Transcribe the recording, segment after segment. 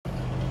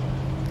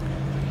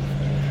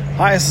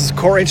Hi, this is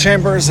Corey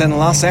Chambers in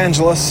Los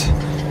Angeles.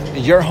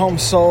 Your home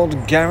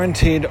sold,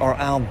 guaranteed, or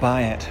I'll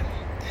buy it.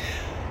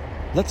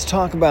 Let's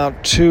talk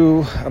about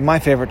two of my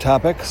favorite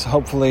topics.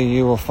 Hopefully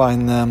you will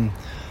find them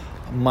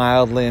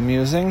mildly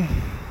amusing.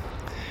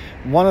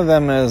 One of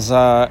them is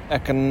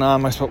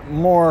economics, but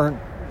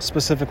more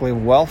specifically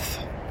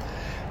wealth.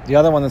 The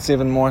other one that's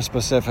even more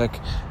specific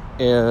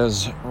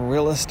is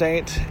real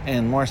estate,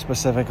 and more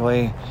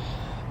specifically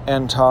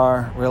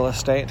Entar Real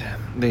Estate,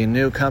 the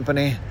new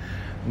company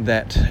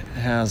that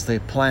has the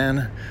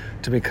plan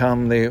to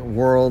become the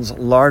world's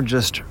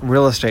largest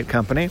real estate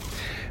company.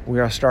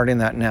 We are starting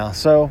that now.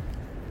 So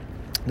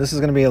this is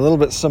going to be a little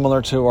bit similar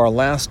to our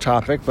last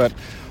topic, but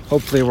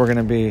hopefully we're going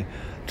to be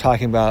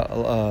talking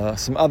about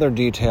some other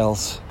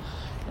details,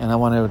 and I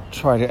want to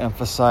try to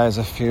emphasize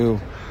a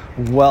few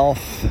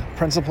wealth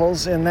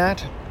principles in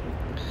that.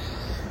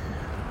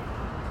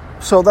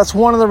 So that's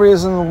one of the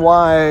reasons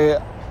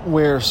why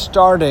we're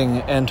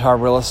starting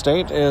Entar Real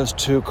Estate, is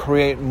to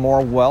create more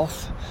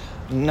wealth,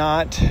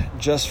 not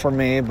just for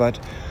me, but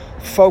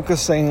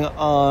focusing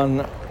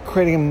on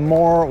creating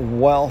more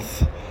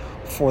wealth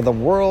for the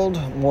world,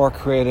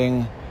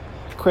 creating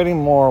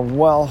more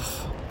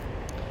wealth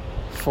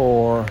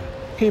for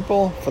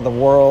people, for the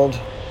world.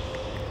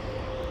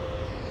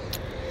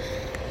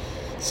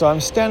 So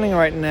I'm standing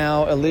right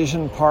now at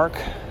Elysian Park.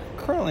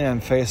 Currently I'm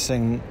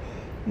facing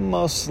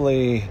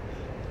mostly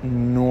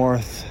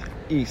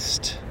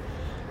northeast.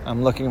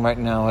 I'm looking right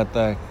now at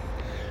the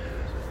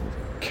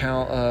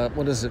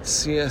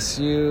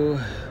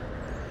CSU?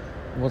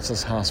 What's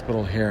this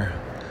hospital here?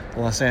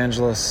 Los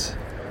Angeles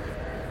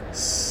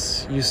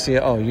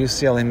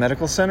UCLA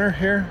Medical Center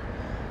here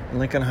in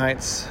Lincoln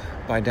Heights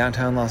by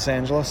downtown Los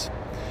Angeles,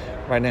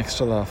 right next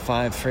to the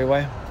 5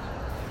 freeway.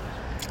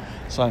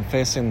 So I'm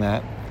facing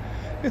that.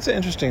 It's an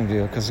interesting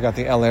view because it's got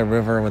the LA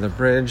River with a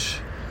bridge.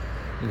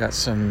 You got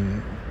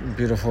some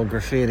beautiful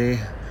graffiti.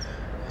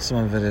 Some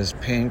of it is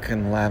pink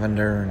and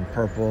lavender and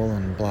purple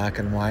and black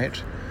and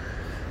white.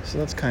 So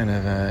that's kind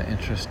of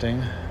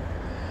interesting.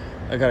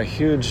 I got a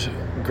huge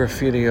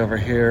graffiti over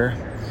here.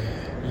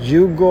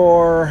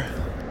 Yugor,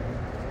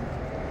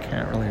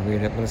 can't really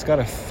read it, but it's got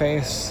a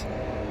face.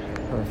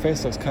 Her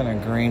face looks kind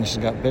of green. She's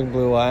got big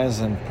blue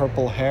eyes and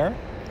purple hair.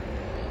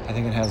 I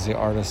think it has the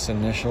artist's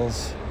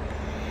initials.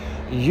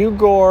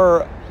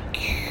 Yugor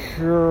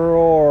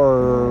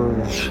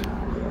Kurorj.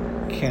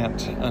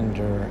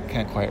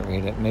 Can't quite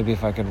read it. Maybe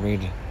if I could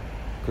read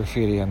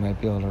graffiti, I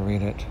might be able to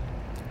read it.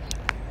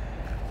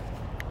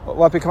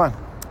 Whuppy, come on.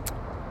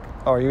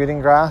 Oh, are you eating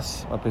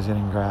grass? Whuppy's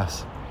eating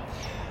grass.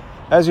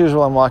 As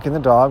usual, I'm walking the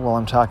dog while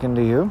I'm talking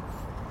to you.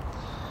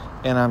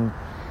 And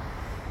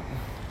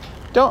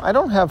I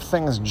don't have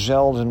things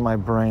gelled in my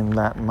brain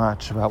that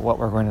much about what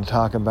we're going to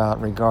talk about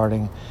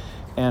regarding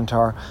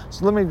Entar.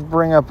 So let me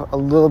bring up a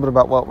little bit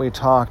about what we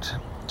talked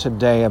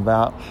today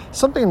about.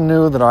 Something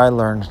new that I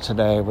learned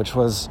today, which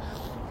was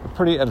a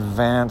pretty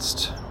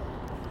advanced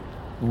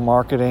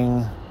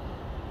marketing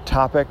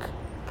topic,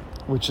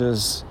 which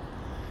is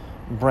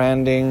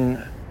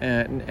branding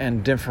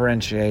and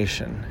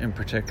differentiation in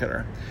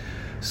particular.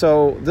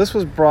 So this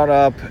was brought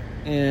up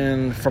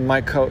from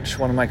my coach,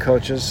 one of my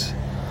coaches.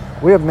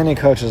 We have many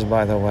coaches,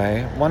 by the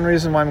way. One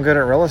reason why I'm good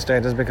at real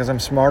estate is because I'm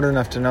smart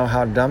enough to know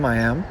how dumb I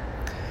am.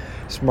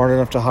 Smart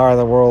enough to hire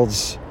the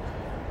world's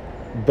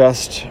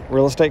best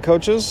real estate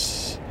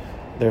coaches.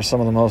 They're some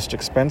of the most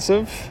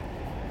expensive,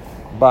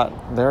 but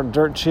they're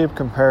dirt cheap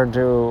compared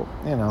to,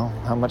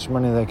 how much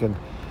money they could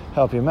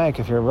help you make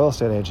if you're a real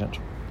estate agent.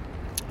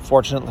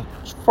 Fortunately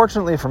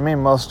for me,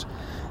 most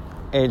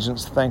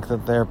agents think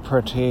that they're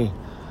pretty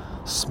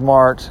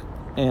smart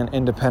and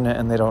independent,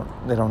 and they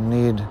don't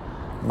need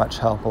much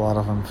help. A lot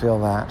of them feel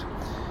that,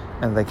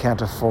 and they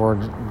can't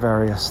afford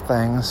various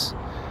things.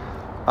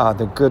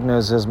 The good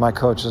news is my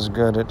coach is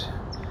good at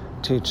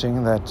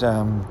teaching that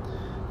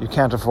you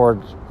can't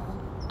afford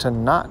to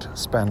not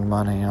spend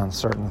money on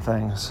certain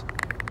things.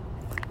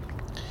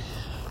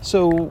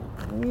 So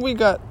we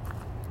got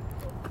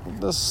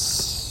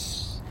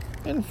this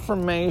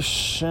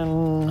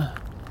information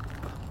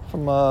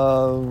from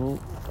a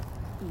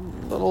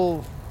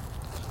little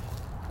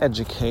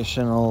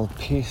educational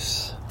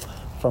piece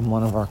from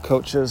one of our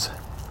coaches.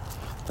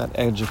 That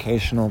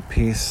educational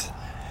piece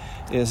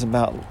is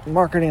about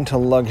marketing to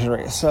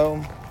luxury.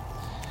 So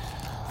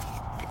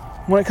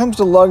when it comes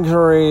to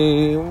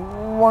luxury,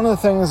 one of the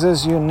things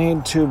is you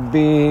need to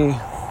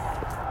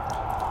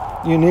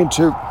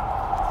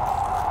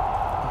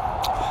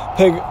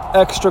pay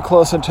extra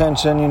close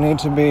attention. You need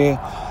to be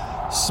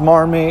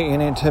smarmy. You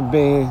need to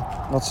be,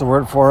 what's the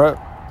word for it?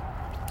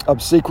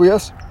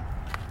 Obsequious.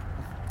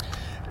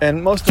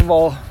 And most of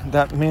all,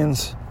 that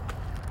means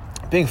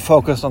being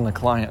focused on the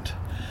client.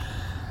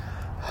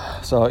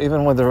 So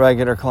even with the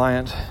regular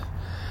client,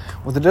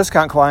 with the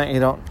discount client, you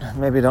don't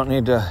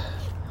need to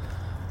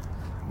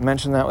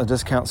mention that with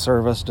discount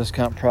service,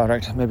 discount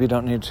product. Maybe you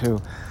don't need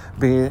to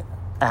be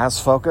as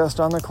focused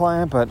on the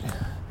client, but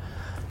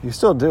you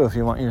still do if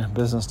you want your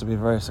business to be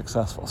very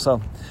successful.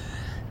 So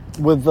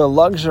with the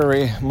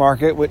luxury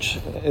market, which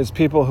is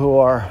people who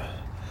are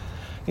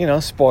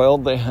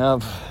spoiled. They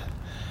have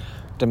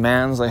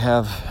demands, they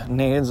have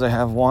needs, they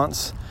have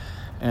wants,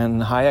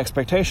 and high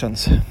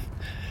expectations.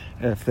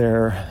 If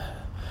they're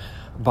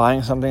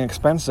buying something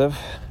expensive,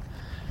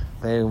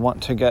 they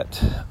want to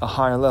get a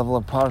higher level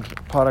of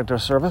product or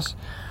service,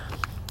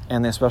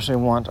 and they especially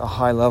want a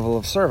high level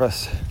of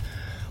service,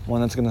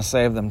 one that's going to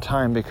save them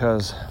time,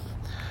 because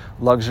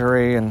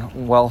luxury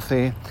and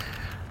wealthy,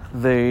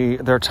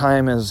 their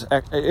time is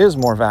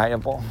more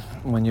valuable.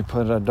 When you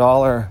put a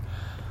dollar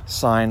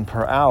sign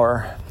per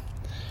hour,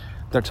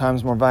 their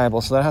time's more valuable,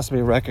 so that has to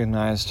be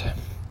recognized.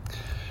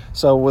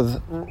 So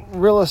with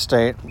real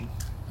estate,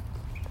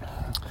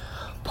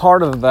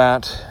 part of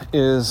that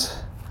is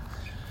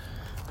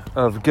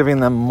of giving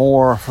them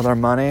more for their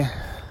money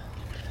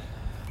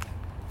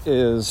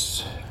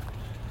is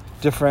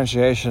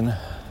differentiation.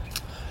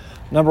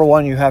 Number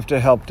one, you have to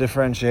help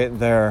differentiate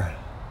their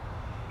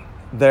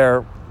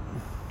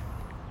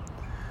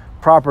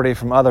property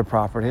from other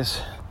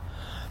properties,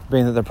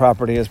 being that the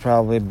property is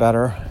probably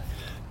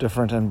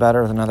different and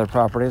better than other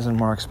properties and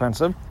more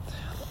expensive.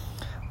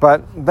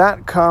 But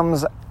that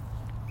comes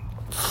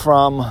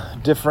from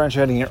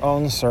differentiating your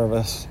own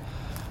service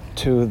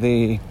to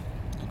the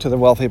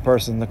wealthy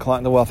person,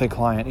 the wealthy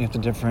client. You have to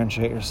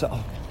differentiate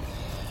yourself.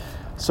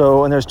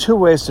 So, and there's two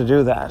ways to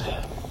do that.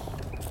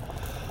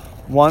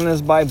 One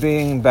is by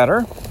being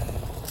better,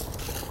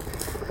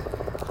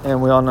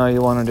 and we all know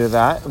you want to do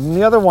that. And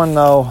the other one,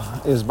 though,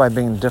 is by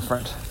being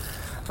different.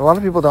 A lot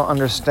of people don't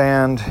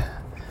understand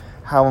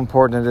how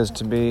important it is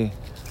to be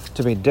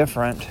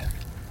different.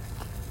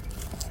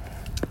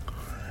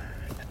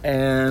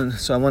 And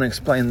so I want to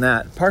explain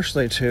that,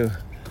 partially to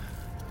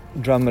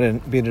drum it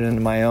and beat it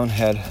into my own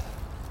head.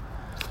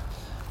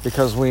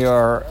 Because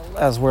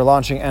as we're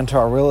launching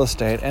Entar Real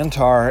Estate,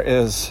 Entar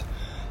is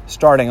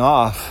starting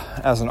off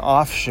as an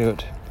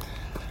offshoot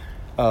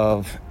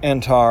of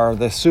Entar,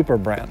 the super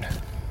brand.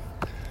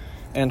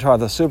 Entar,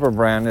 the super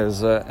brand,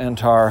 is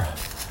Entar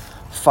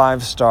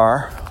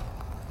 5-star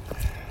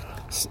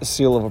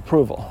seal of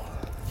approval.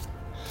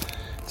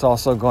 It's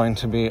also going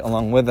to be,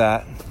 along with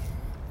that,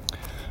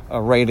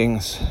 a rate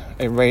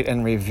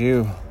and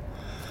review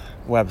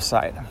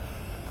website.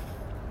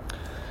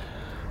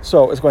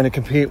 So it's going to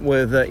compete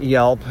with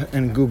Yelp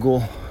and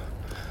Google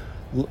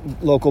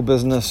local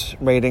business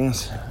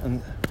ratings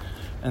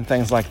and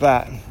things like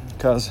that,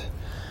 because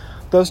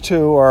those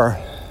two are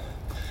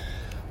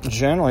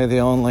generally the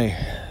only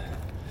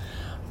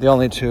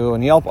two,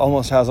 and Yelp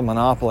almost has a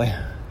monopoly.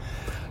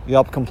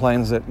 Yelp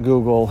complains that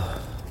Google,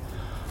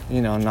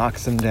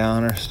 knocks them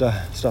down or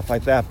stuff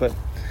like that, but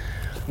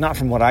not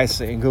from what I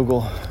see.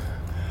 Google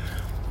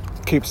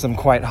keeps them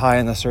quite high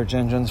in the search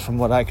engines from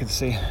what I could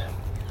see.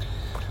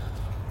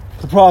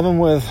 The problem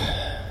with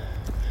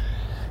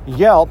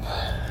Yelp,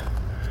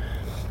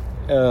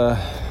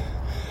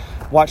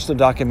 watch the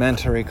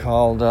documentary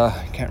called,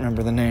 I can't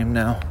remember the name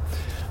now,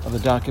 of the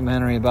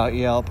documentary about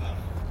Yelp.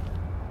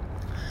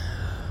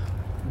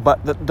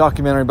 But the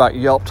documentary about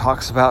Yelp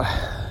talks about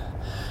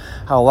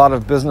how a lot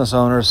of business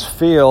owners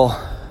feel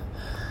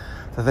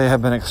that they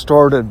have been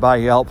extorted by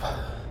Yelp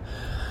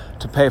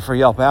to pay for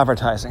Yelp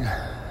advertising.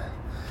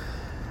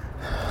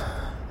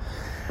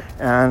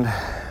 And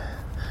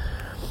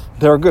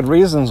there are good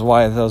reasons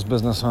why those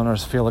business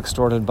owners feel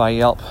extorted by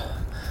Yelp.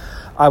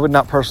 I would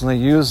not personally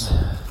use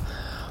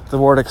the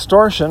word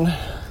extortion,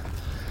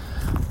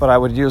 but I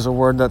would use a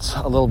word that's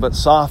a little bit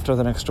softer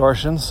than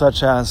extortion,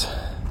 such as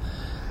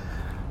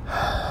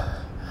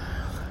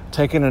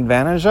taken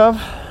advantage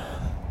of.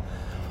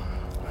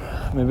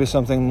 Maybe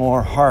something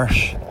more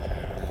harsh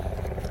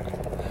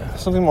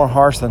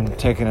than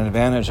taken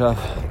advantage of,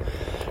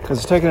 because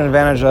it's taken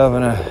advantage of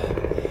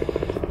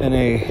in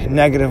a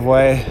negative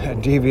way, a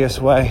devious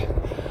way,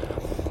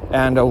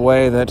 and a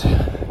way that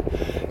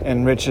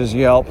enriches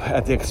Yelp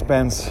at the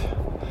expense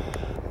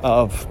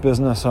of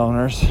business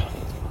owners.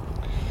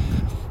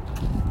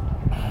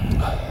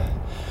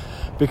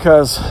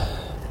 Because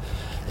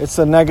it's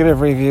the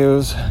negative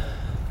reviews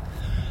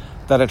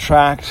that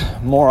attract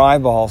more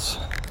eyeballs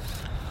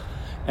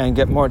and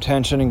get more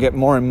attention and get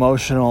more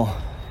emotional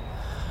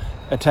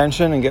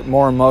attention and get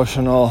more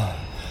emotional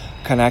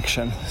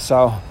connection.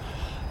 So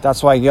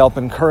that's why Yelp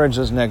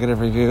encourages negative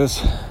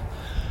reviews.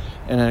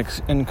 And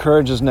it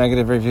encourages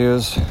negative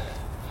reviews.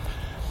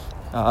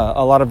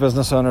 A lot of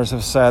business owners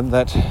have said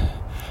that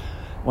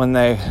when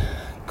they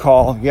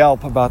call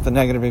Yelp about the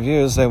negative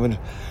reviews, they would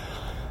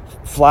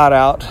flat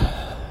out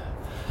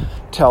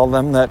tell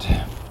them that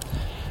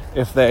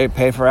if they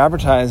pay for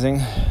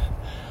advertising,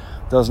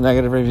 those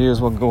negative reviews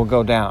will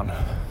go down.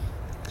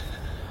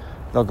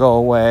 They'll go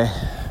away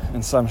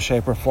in some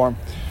shape or form.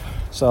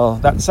 So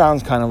that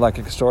sounds kind of like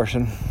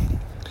extortion.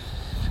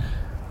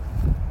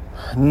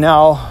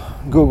 Now,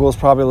 Google's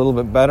probably a little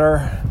bit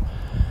better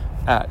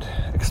at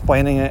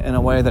explaining it in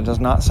a way that does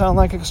not sound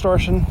like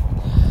extortion,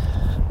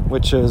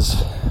 which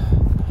is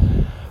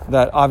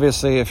that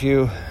obviously if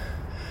you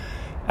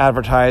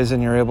advertise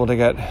and you're able to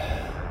get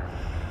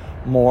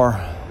more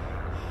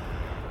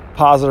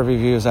positive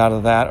reviews out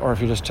of that, or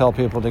if you just tell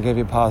people to give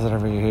you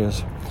positive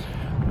reviews,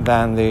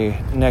 then the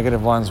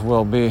negative ones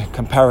will be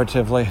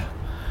comparatively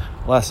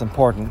less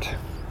important.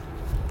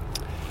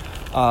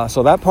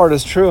 So that part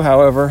is true,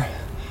 however.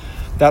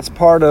 That's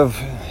part of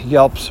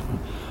Yelp's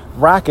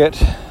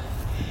racket,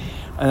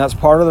 and that's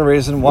part of the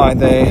reason why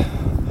they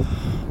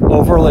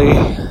overly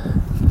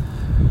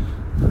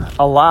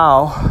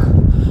allow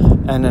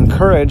and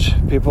encourage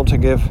people to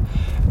give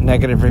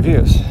negative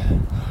reviews.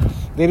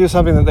 They do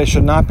something that they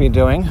should not be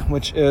doing,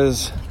 which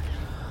is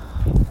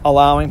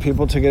allowing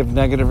people to give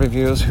negative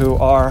reviews who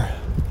are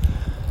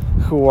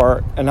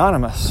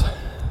anonymous.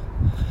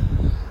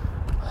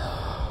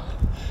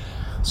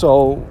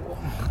 So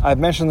I've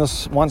mentioned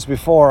this once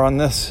before on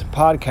this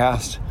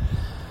podcast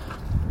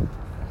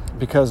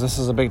because this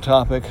is a big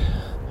topic.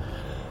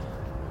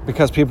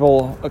 Because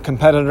people,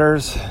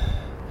 competitors,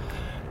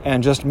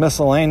 and just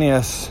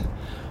miscellaneous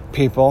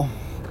people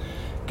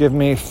give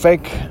me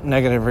fake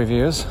negative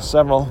reviews,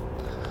 several,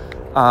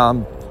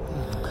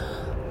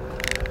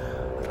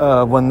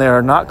 when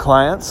they're not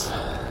clients.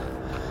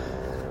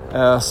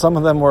 Some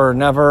of them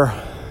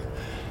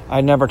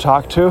I never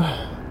talked to,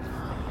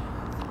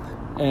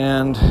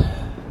 and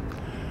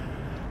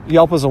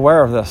Yelp is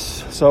aware of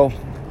this. So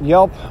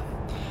Yelp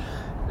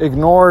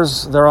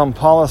ignores their own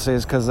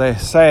policies because they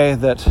say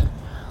that,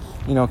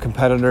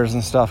 competitors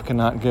and stuff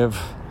cannot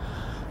give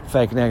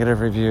fake negative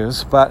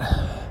reviews, but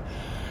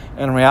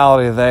in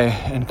reality, they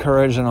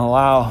encourage and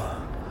allow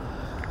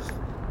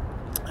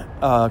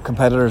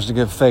competitors to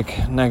give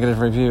fake negative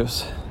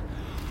reviews.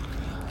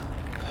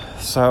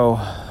 So,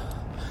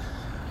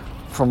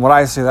 from what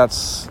I see,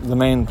 that's the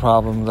main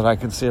problem that I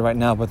could see right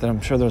now, but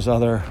I'm sure there's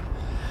other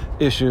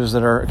issues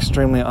that are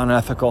extremely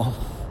unethical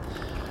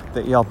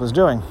that Yelp is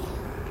doing.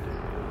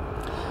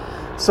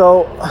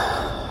 So,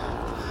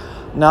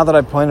 now that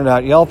I pointed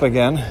out Yelp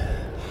again,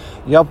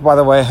 Yelp, by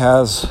the way,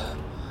 has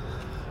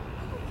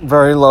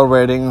very low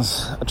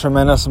ratings, a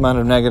tremendous amount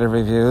of negative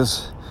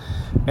reviews,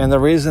 and the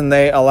reason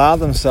they allow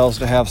themselves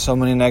to have so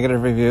many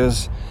negative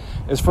reviews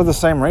is for the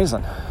same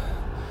reason.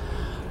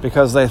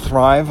 Because they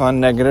thrive on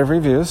negative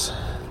reviews.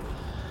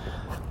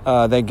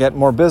 They get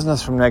more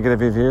business from negative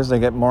reviews. They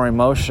get more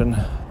emotion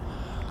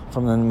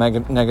from the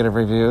negative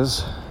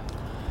reviews.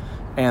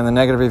 And the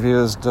negative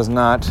reviews does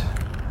not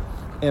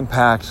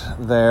impact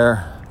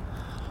their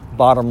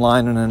bottom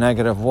line in a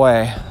negative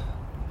way.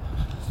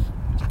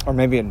 Or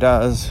maybe it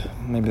does.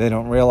 Maybe they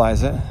don't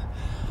realize it.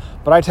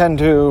 But I tend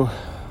to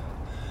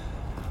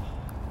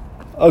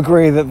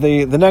agree that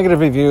the negative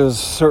reviews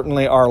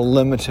certainly are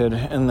limited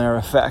in their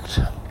effect.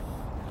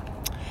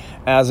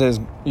 As is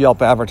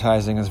Yelp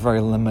advertising is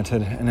very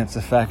limited in its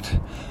effect.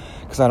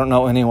 Because I don't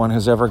know anyone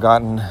who's ever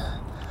gotten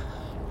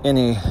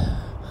any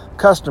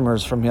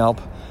customers from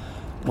Yelp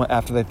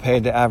after they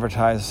paid to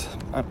advertise.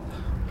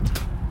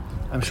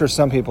 I'm sure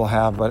some people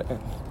have, but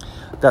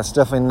that's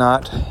definitely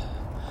not.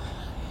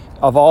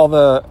 Of all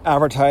the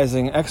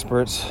advertising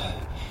experts,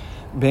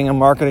 being a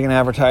marketing and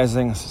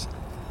advertising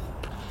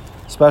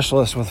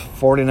specialist with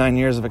 49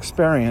 years of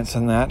experience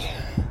in that,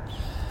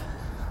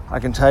 I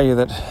can tell you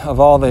that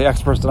of all the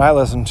experts that I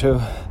listen to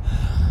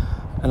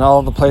and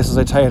all the places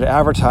they tell you to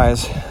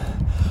advertise,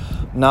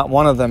 not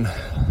one of them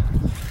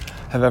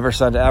have ever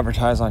said to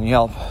advertise on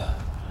Yelp.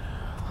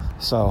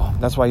 So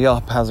that's why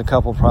Yelp has a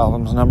couple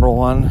problems. Number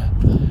one,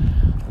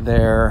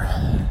 their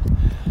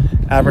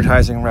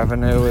advertising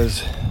revenue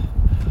is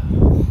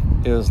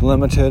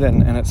limited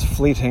and it's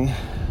fleeting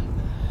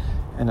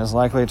and is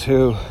likely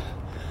to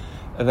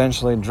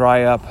eventually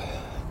dry up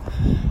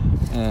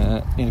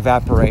and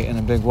evaporate in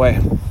a big way.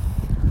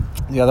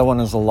 The other one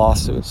is the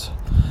lawsuits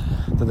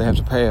that they have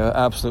to pay an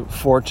absolute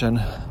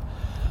fortune.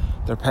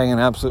 They're paying an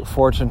absolute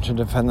fortune to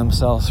defend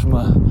themselves from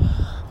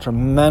a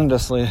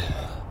tremendously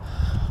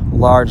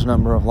large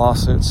number of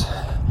lawsuits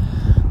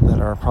that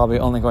are probably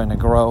only going to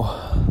grow.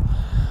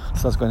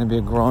 So that's going to be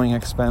a growing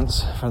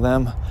expense for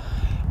them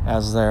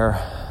as their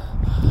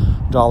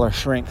dollar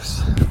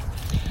shrinks.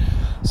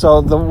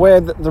 So the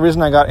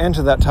reason I got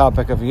into that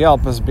topic of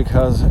Yelp is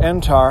because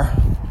Entar,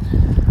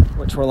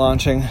 which we're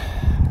launching,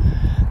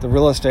 the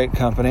real estate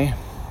company,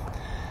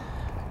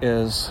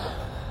 is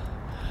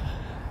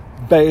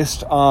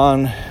based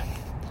on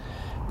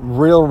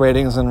real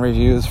ratings and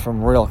reviews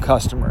from real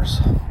customers.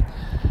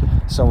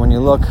 So when you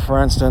look,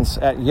 for instance,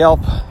 at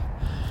Yelp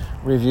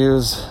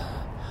reviews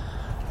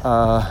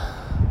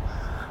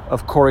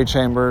of Corey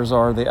Chambers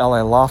or the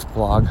LA Loft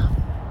blog,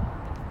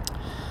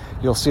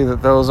 you'll see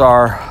that those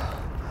are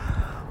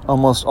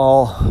almost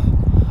all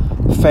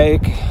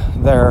fake.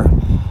 They're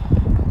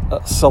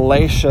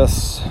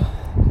salacious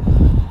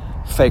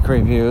fake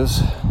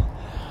reviews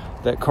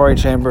that Corey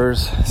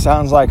Chambers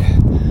sounds like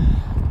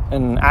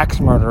an axe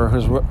murderer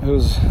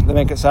who's they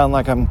make it sound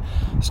like I'm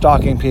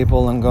stalking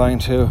people and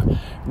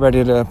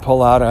ready to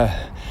pull out a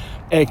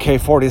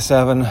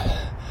AK-47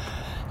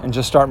 and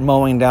just start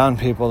mowing down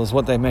people is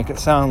what they make it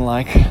sound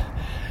like,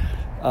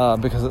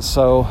 because it's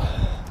so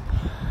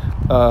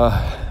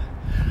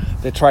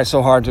they try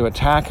so hard to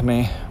attack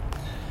me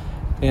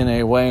in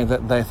a way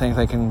that they think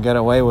they can get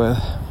away with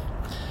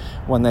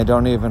when they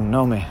don't even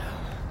know me.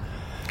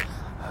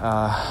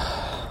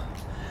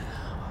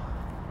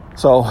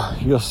 So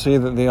you'll see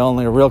that the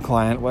only real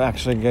client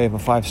actually gave a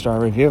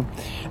 5-star review.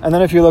 And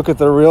then if you look at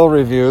the real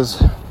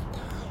reviews,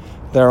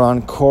 they're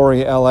on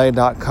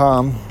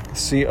CoreyLA.com,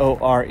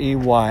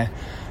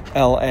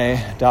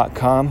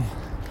 CoreyLA.com.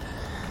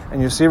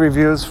 And you see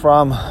reviews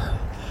from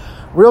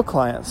real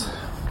clients.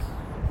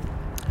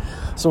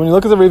 So when you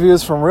look at the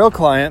reviews from real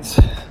clients,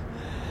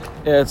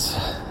 it's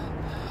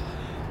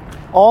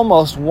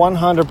almost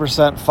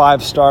 100%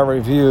 5-star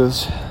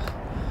reviews.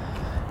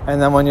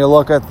 And then when you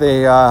look at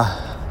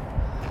the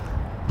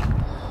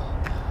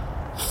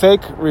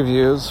fake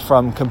reviews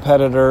from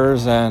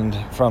competitors and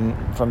from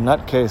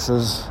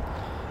nutcases,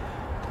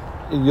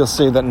 you'll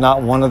see that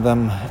not one of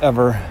them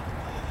ever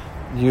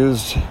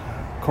used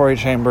Corey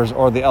Chambers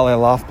or the LA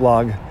Loft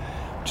blog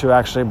to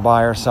actually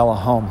buy or sell a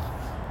home.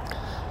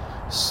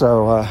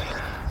 So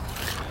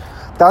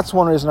that's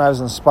one reason I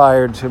was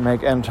inspired to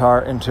make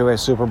NTAR into a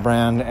super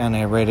brand and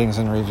a ratings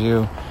and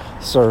review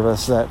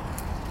service that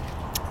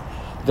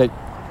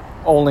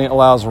only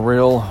allows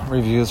real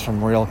reviews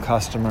from real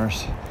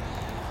customers.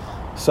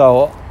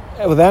 So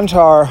with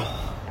NTAR,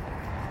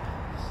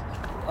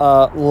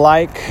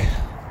 like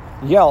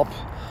Yelp,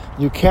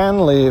 you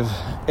can leave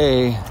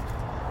a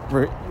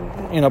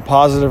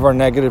positive or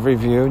negative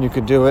review, and you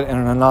could do it in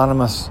an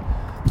anonymous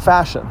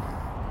fashion.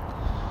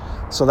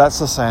 So that's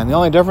the same. The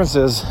only difference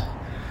is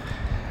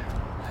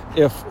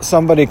if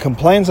somebody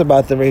complains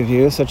about the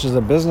review, such as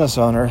a business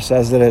owner,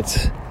 says that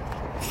it's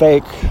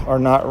fake or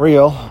not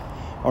real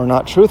or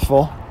not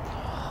truthful,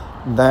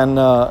 then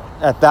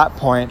at that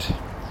point,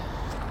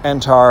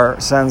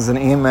 NTAR sends an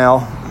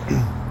email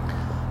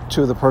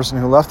to the person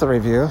who left the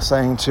review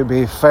saying, to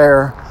be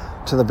fair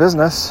to the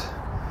business,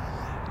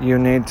 you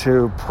need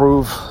to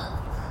prove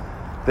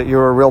that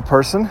you're a real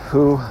person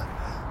who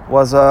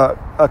was a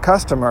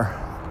customer.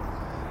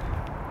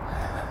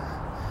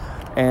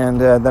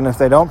 And then if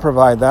they don't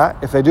provide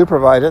that, if they do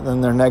provide it, then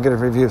their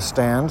negative review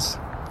stands.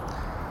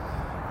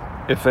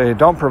 If they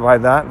don't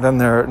provide that, then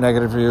their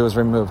negative review is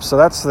removed. So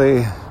that's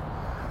the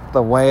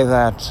way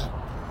that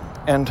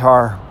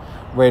NTAR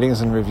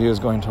ratings and review is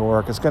going to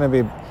work. It's going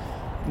to be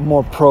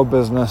more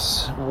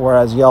pro-business,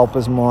 whereas Yelp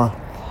is more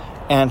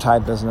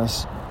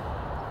anti-business.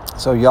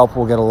 So Yelp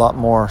will get a lot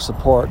more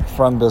support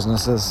from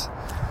businesses.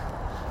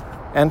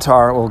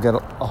 NTAR will get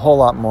a whole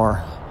lot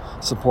more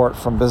support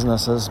from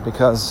businesses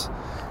because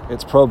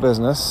it's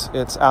pro-business.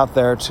 It's out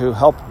there to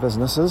help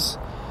businesses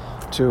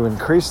to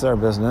increase their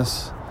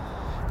business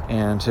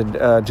and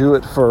to do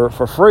it for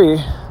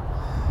free.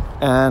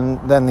 And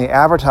then the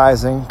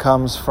advertising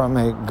comes from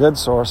a good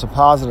source, a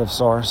positive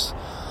source,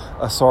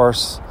 a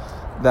source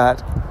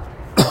that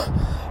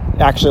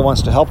actually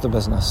wants to help the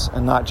business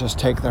and not just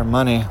take their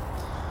money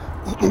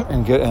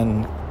and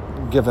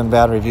give them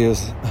bad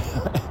reviews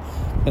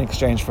in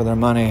exchange for their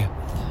money,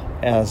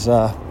 as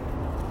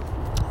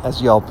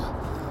Yelp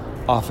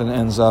often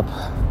ends up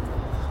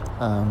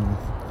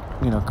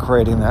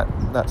creating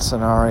that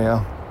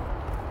scenario,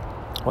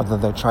 whether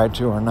they try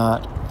to or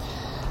not.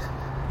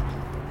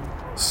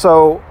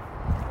 So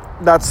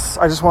I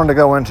just wanted to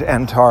go into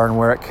NTAR and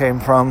where it came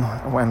from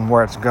and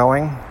where it's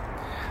going.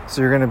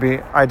 So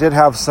I did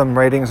have some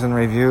ratings and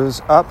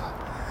reviews up.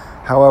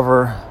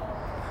 However,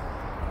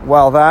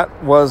 while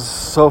that was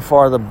so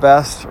far the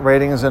best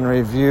ratings and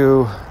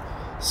review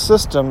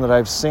system that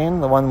I've seen,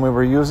 the one we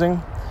were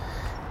using,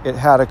 it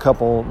had a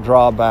couple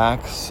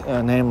drawbacks,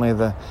 namely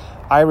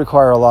I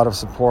require a lot of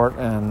support,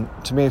 and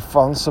to me,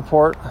 phone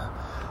support,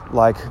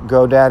 like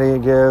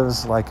GoDaddy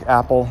gives, like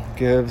Apple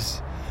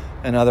gives,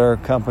 and other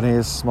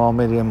companies, small,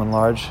 medium, and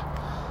large,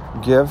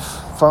 give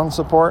phone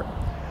support.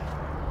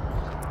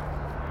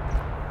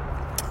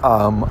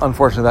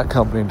 Unfortunately, that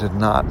company did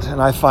not.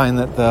 And I find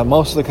that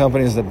most of the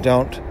companies that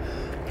don't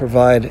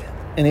provide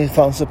any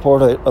phone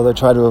support, or they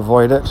try to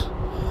avoid it,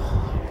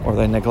 or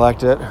they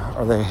neglect it,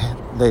 or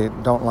they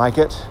don't like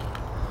it,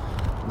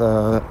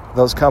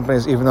 those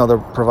companies, even though they're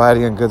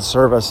providing a good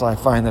service, I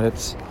find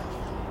that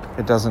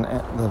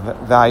the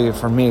value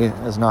for me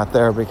is not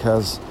there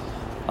because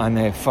I'm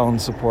a phone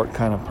support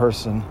kind of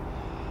person.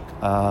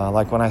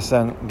 Like when I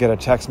get a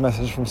text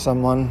message from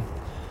someone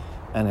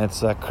and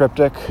it's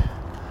cryptic,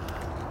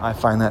 I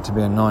find that to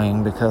be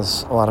annoying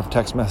because a lot of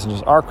text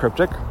messages are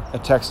cryptic. A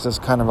text is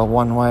kind of a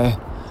one-way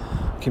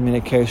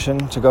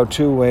communication. To go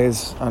two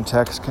ways on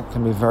text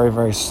can be very,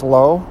 very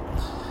slow,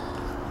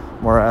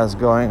 whereas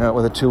going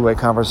with a two-way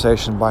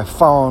conversation by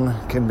phone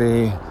can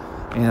be,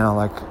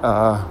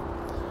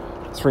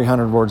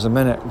 300 words a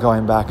minute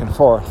going back and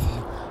forth.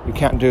 You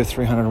can't do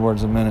 300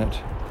 words a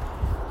minute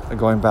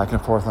going back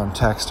and forth on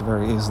text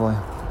very easily.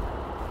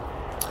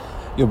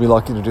 You'll be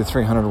lucky to do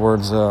 300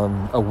 words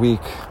a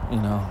week,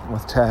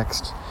 with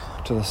text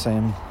to the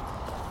same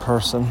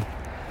person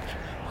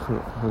who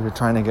you're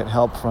trying to get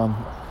help from.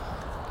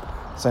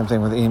 Same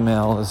thing with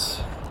email is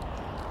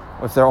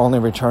if they're only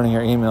returning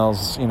your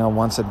emails,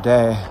 once a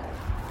day,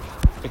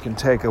 it can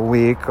take a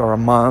week or a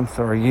month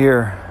or a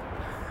year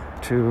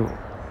to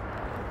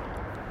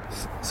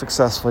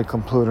successfully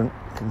conclude an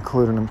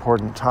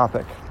important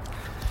topic.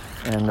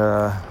 And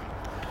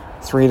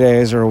 3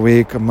 days or a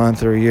week, a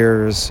month or a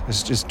year is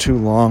just too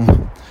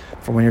long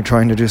for when you're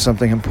trying to do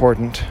something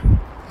important.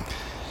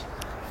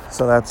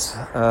 So that's,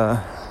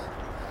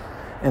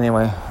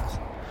 anyway,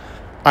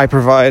 I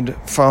provide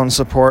phone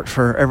support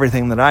for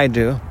everything that I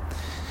do.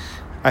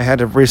 I had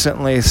to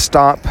recently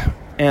stop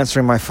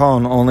answering my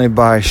phone only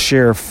by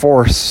sheer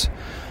force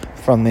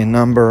from the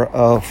number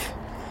of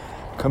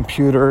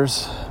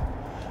computers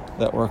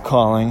that were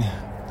calling,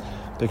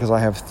 because I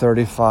have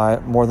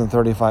more than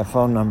 35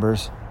 phone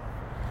numbers.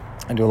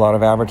 I do a lot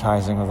of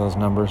advertising with those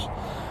numbers,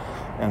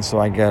 and so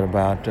I get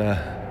about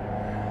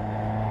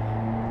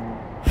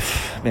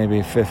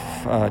maybe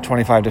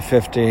 25 to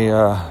 50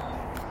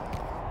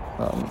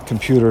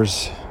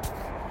 computers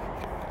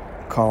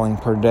calling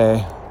per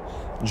day.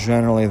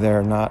 Generally,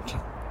 they're not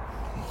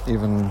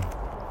even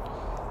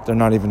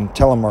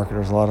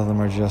telemarketers. A lot of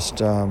them are just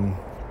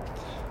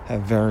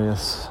have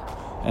various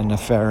and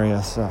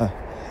nefarious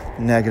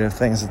negative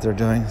things that they're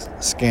doing,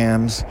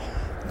 scams,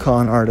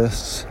 con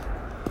artists,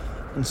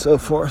 and so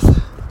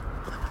forth,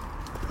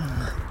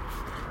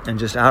 and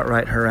just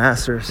outright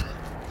harassers.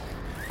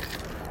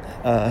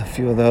 A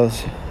few of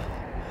those.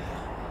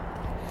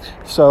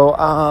 So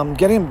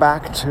getting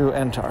back to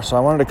NTAR. So I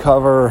wanted to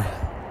cover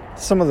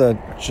some of the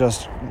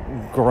just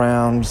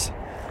grounds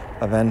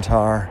of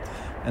NTAR,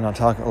 and I'll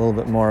talk a little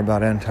bit more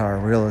about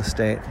NTAR real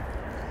estate,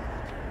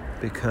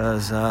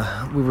 because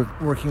we were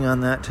working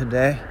on that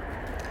today.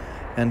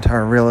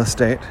 NTAR real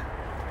estate.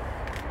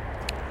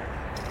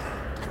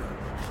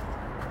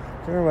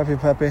 Come here, Wuppy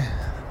Puppy.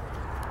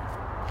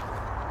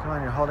 Come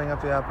on, you're holding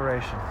up the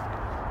operation.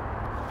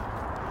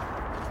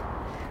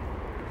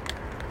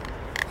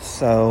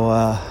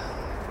 So,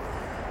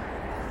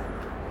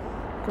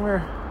 come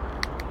here.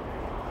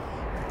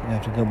 You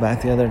have to go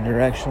back the other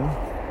direction.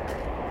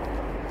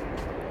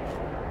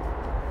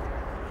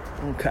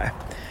 Okay.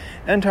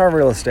 NTAR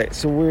real estate.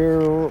 So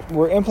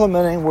we're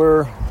implementing,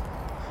 we're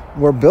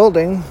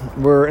building,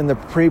 we're in the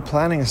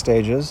pre-planning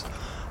stages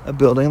of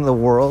building the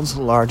world's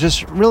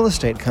largest real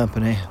estate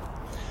company.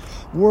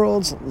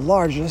 World's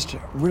largest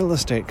real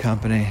estate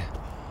company.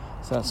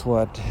 So that's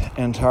what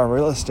NTAR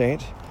real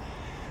estate,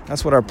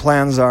 that's what our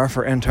plans are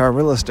for NTAR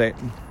real estate.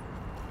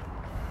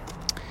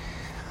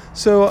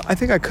 So I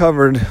think I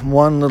covered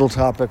one little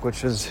topic,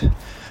 which is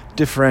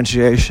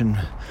differentiation,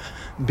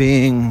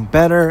 being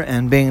better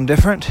and being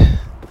different.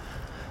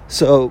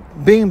 So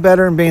being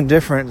better and being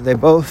different, they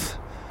both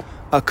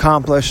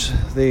accomplish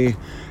the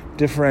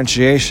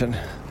differentiation,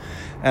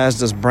 as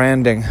does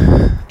branding.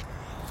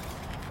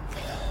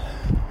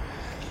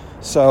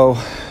 So,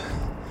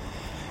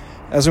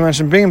 as we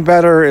mentioned, being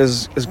better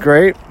is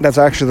great. That's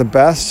actually the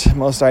best,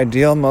 most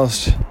ideal,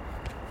 most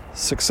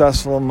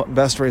successful,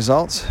 best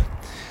results.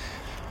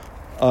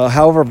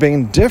 However,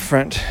 being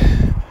different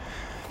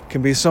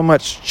can be so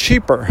much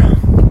cheaper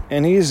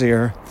and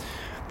easier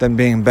than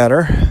being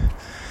better,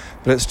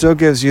 but it still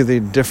gives you the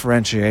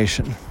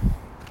differentiation.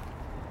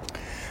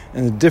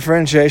 And the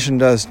differentiation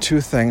does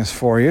two things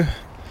for you.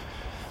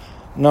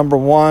 Number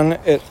one,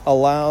 it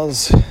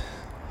allows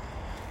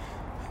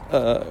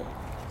the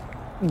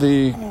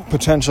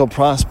potential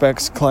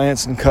prospects,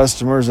 clients, and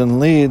customers and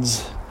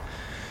leads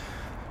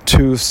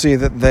to see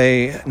that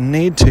they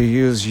need to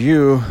use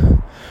you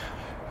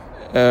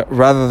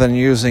rather than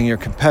using your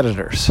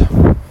competitors,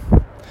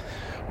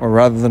 or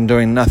rather than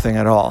doing nothing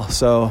at all.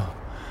 So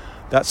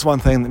that's one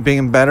thing, that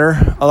being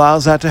better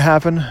allows that to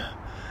happen,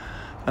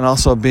 and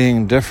also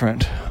being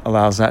different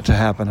allows that to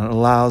happen. It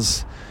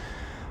allows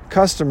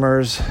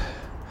customers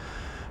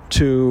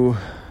to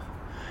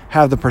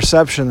have the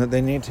perception that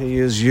they need to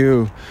use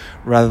you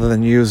rather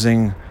than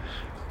using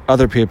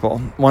other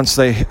people. Once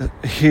they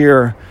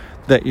hear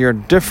that you're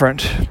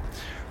different,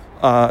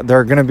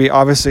 they're going to be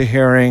obviously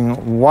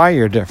hearing why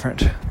you're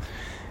different.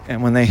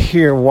 And when they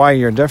hear why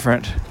you're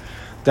different,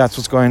 that's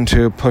what's going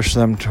to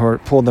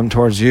pull them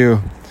towards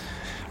you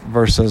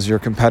versus your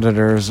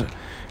competitors.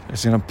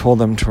 It's going to pull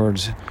them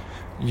towards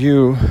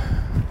you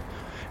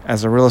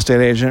as a real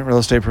estate agent, real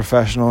estate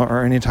professional,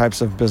 or any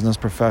types of business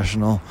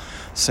professional,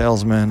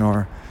 salesman,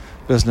 or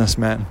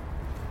businessman.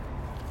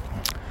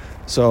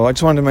 So I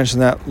just wanted to mention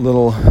that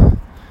little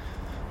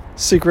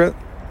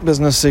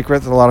business secret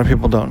that a lot of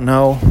people don't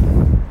know.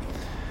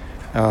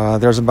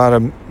 There's about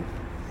a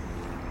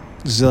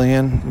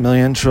zillion,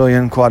 million,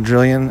 trillion,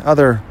 quadrillion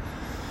other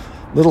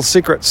little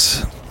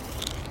secrets.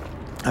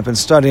 I've been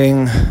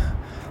studying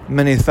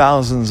many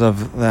thousands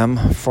of them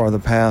for the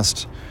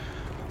past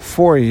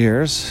 4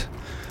 years,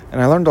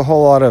 and I learned a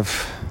whole lot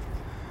of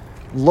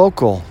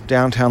local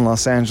downtown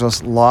Los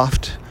Angeles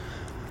loft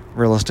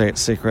real estate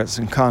secrets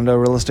and condo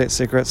real estate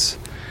secrets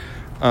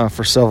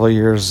for several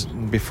years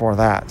before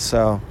that.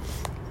 So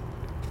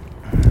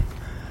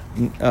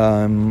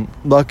I'm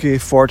lucky,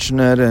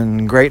 fortunate,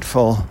 and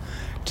grateful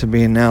to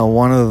be now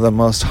one of the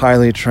most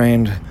highly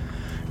trained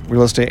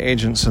real estate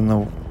agents in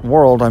the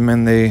world. I'm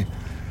in the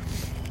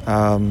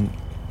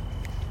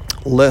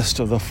list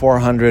of the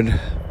 400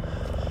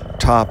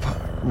 top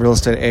real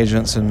estate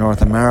agents in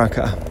North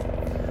America.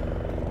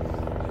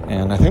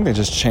 And I think they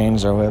just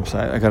changed their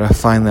website. I gotta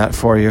find that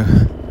for you.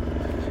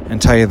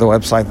 and tell you the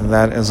website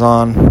that is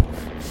on.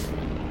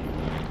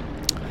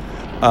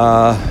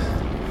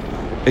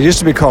 It used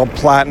to be called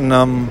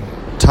Platinum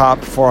Top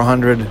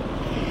 400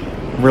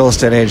 Real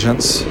Estate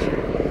Agents,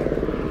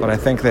 but I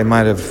think they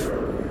might have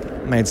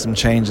made some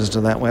changes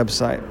to that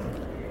website.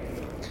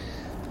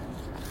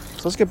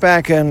 So let's get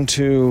back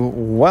into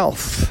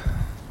wealth.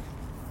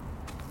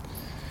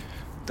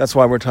 That's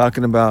why we're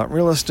talking about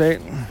real estate.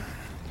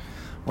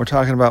 We're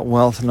talking about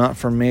wealth, not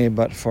for me,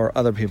 but for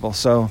other people.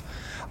 So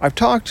I've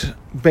talked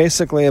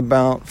basically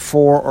about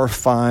 4 or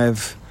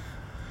 5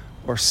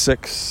 or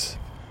 6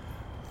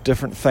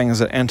 different things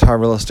that Entar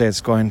Real Estate is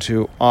going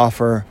to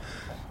offer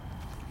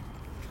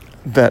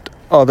that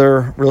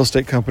other real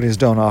estate companies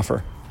don't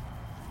offer.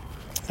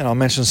 And I'll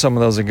mention some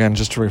of those again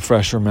just to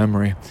refresh your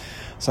memory.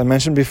 So I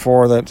mentioned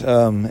before that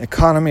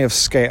economy of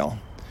scale.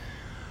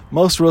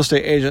 Most real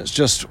estate agents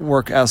just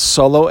work as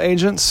solo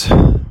agents.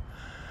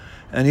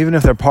 And even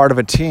if they're part of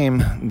a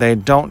team, they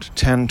don't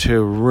tend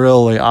to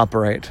really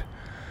operate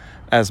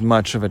as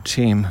much of a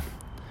team.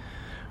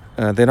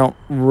 They don't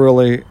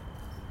really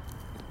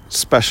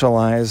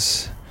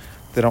specialize.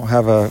 They don't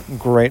have a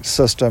great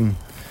system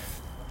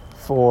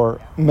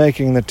for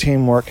making the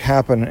teamwork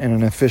happen in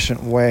an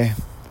efficient way.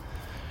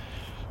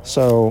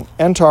 So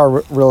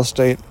Entar Real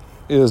Estate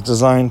is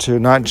designed to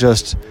not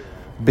just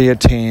be a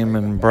team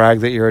and brag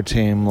that you're a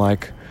team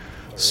like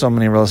so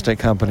many real estate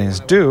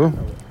companies do,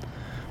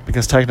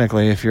 because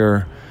technically if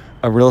you're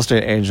a real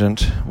estate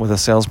agent with a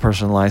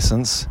salesperson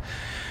license,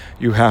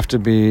 you have to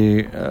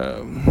be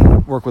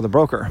work with a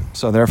broker.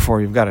 So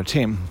therefore you've got a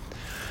team.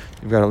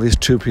 You've got at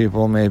least 2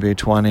 people, maybe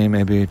 20,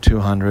 maybe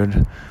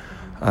 200,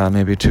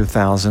 maybe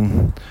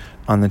 2,000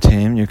 on the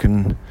team. You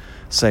can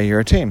say you're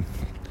a team.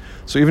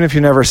 So even if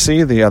you never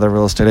see the other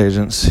real estate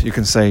agents, you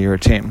can say you're a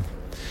team.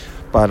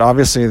 But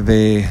obviously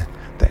the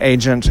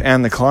agent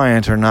and the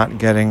client are not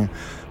getting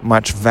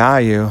much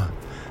value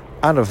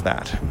out of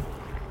that.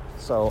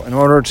 So in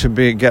order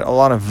to get a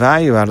lot of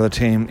value out of the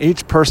team,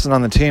 each person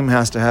on the team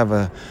has to have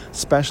a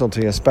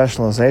specialty, a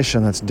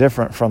specialization that's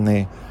different from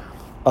the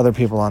other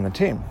people on the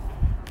team.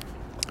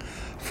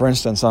 For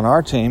instance, on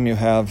our team, you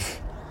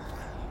have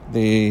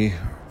the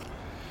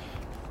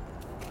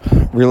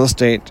real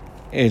estate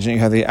agent,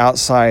 you have the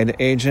outside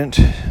agent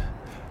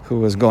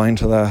who is going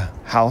to the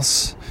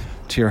house,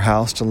 to your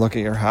house, to look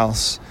at your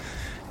house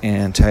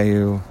and tell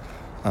you,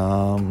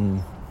 how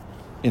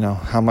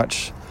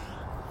much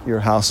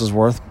your house is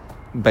worth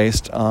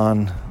based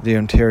on the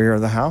interior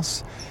of the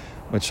house,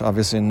 which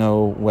obviously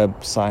no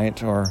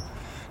website or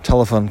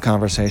telephone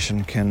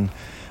conversation can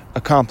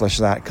accomplish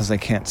that because they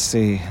can't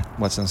see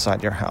what's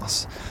inside your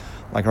house.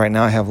 Like right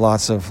now I have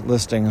lots of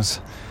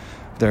listings.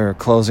 They're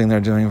closing,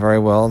 they're doing very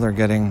well. They're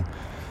getting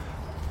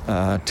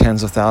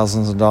tens of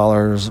thousands of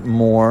dollars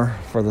more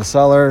for the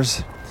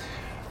sellers.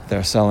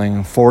 They're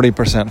selling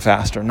 40%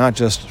 faster, not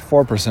just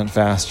 4%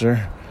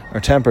 faster or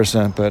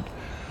 10%, but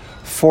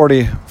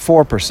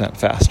 44%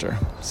 faster.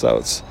 So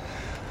it's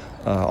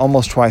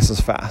almost twice as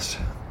fast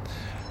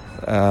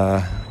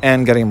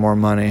and getting more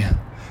money.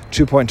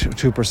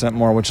 2.2%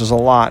 more, which is a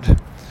lot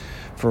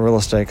for real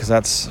estate, because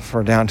that's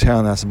for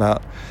downtown, that's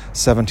about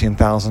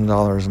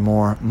 $17,000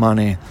 more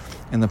money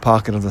in the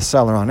pocket of the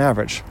seller on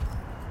average.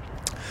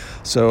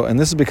 So, and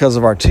this is because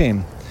of our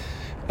team.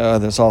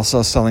 That's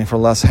also selling for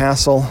less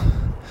hassle.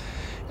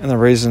 And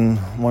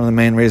one of the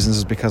main reasons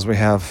is because we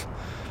have,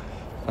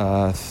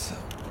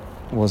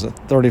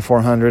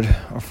 3,400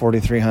 or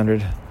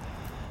 4,300,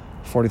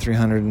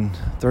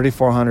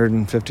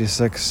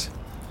 3,456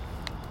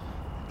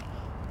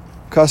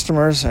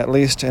 customers, at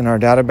least in our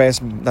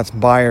database. That's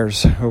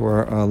buyers who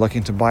are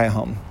looking to buy a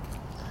home.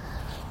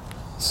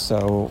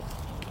 So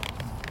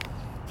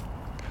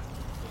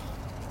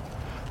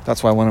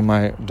that's why one of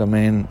my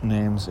domain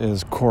names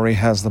is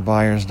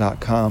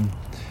CoreyHasTheBuyers.com.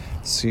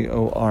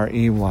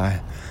 COREY.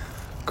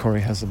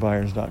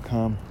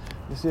 CoreyHasTheBuyers.com.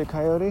 You see a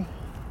coyote?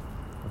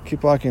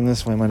 Keep walking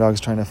this way. My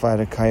dog's trying to fight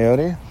a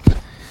coyote.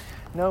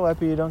 No,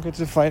 Epi, you don't get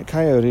to fight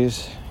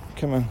coyotes.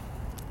 Come on.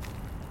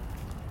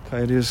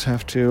 Coyotes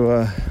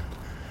will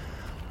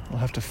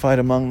have to fight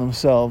among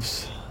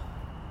themselves.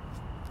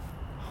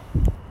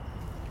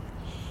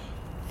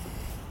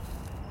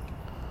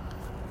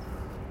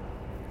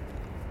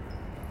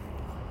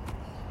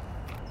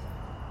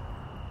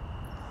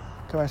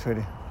 Come on,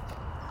 sweetie.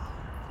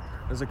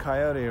 There's a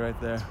coyote right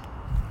there.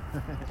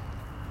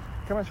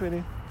 Come on,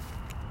 sweetie.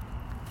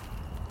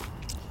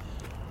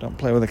 Don't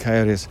play with the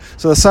coyotes.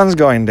 So the sun's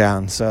going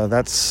down. So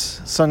that's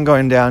sun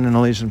going down in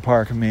Elysian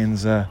Park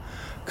means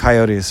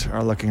coyotes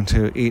are looking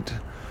to eat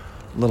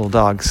little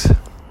dogs.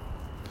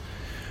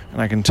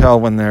 And I can tell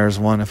when there's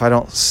one. If I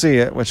don't see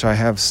it, which I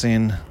have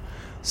seen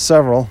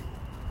several,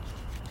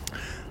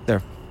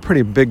 they're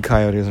pretty big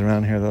coyotes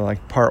around here. They're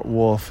like part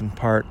wolf and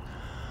part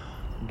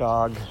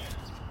dog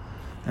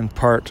and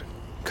part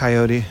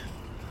coyote.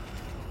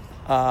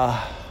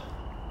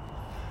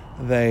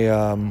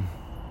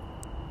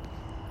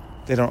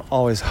 They don't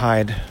always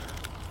hide,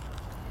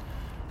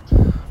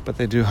 but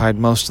they do hide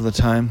most of the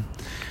time.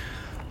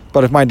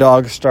 But if my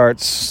dog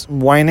starts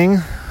whining,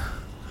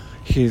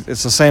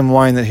 it's the same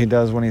whine that he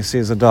does when he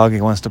sees a dog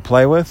he wants to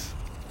play with.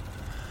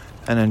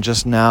 And then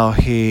just now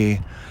he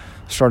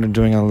started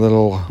doing a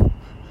little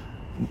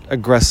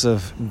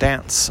aggressive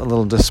dance, a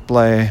little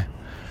display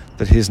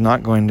that he's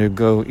not going to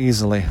go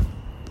easily,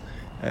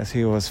 as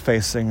he was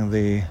facing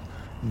the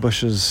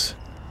bushes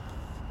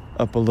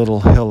up a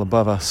little hill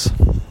above us.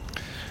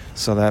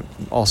 So that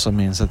also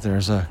means that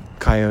there's a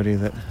coyote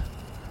that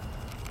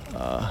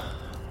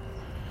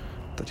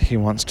he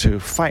wants to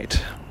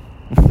fight.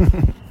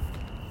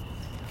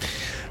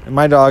 And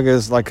my dog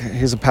is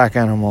he's a pack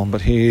animal,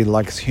 but he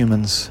likes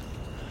humans.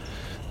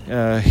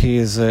 He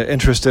is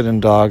interested in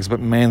dogs, but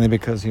mainly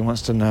because he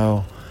wants to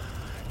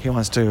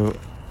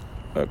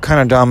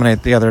kind of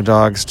dominate the other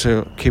dogs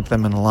to keep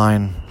them in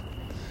line.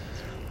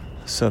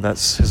 So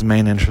that's his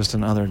main interest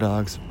in other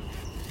dogs.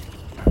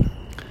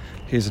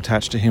 He's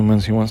attached to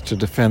humans. He wants to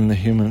defend the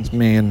humans,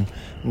 me and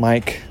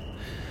Mike.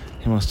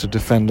 He wants to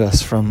defend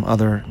us from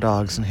other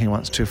dogs, and he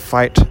wants to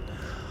fight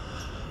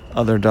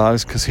other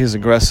dogs because he's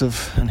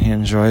aggressive and he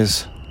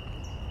enjoys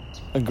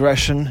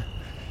aggression.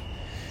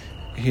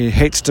 He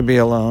hates to be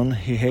alone.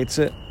 He hates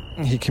it.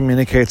 He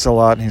communicates a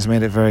lot, and he's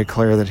made it very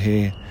clear that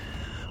he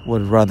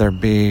would rather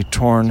be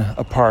torn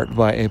apart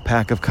by a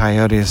pack of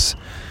coyotes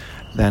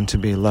than to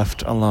be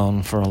left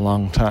alone for a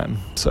long time.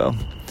 So,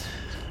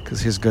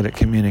 because he's good at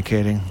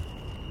communicating.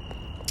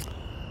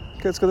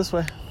 Okay, let's go this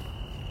way.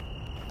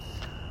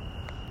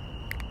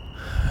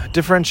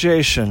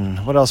 Differentiation.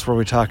 What else were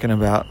we talking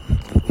about?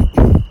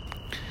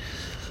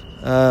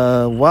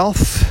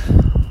 Wealth,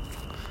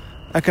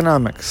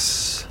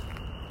 economics.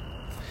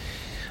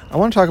 I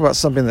want to talk about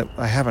something that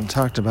I haven't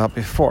talked about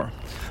before.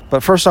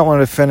 But first I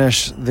wanted to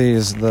finish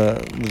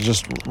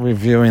just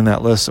reviewing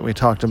that list that we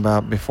talked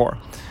about before.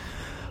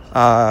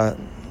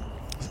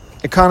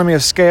 Economy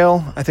of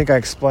scale, I think I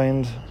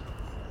explained.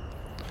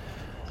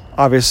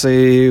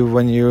 Obviously,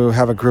 when you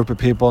have a group of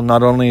people,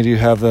 not only do you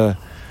have the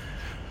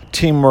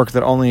teamwork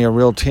that only a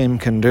real team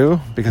can do,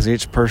 because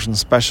each person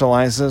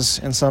specializes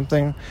in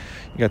something.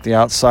 You got the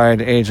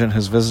outside agent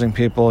who's visiting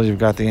people. You've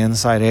got the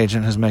inside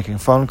agent who's making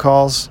phone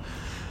calls.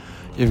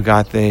 You've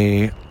got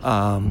the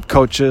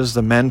coaches,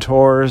 the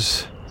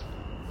mentors,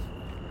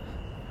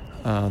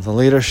 the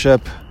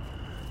leadership,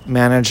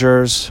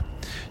 managers.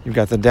 You've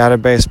got the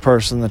database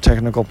person, the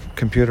technical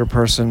computer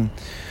person.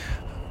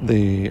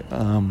 The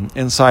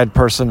inside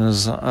person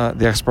is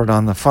the expert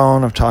on the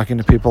phone, of talking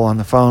to people on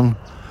the phone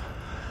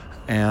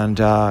and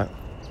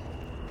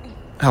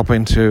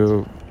helping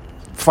to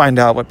find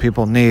out what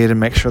people need and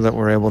make sure that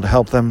we're able to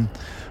help them,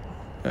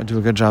 do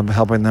a good job of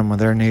helping them with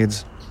their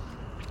needs.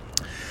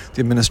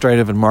 The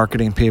administrative and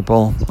marketing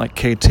people like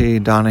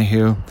KT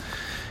Donahue,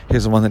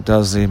 he's the one that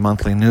does the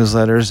monthly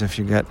newsletters. If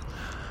you get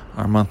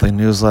our monthly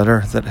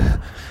newsletter that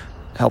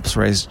helps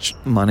raise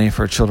money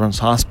for Children's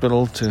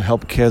Hospital to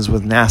help kids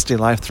with nasty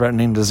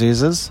life-threatening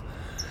diseases,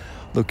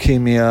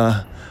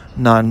 leukemia,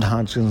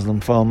 non-Hodgkin's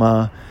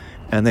lymphoma,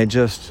 and they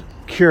just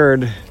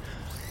cured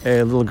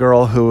a little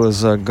girl who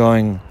was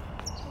going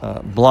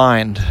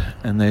blind,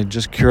 and they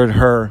just cured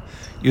her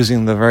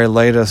using the very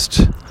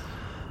latest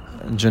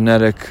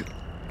genetic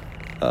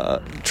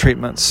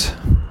treatments,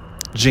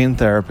 gene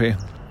therapy.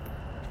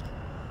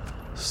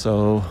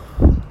 So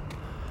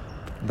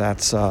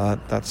that's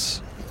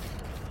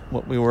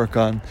what we work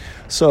on.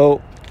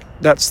 So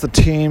that's the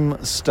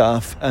team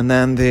stuff, and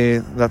then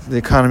the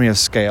economy of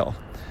scale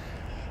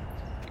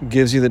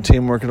gives you the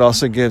teamwork. It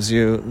also gives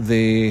you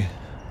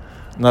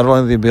not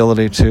only the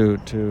ability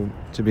to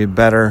be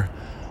better,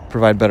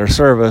 provide better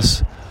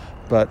service,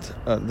 but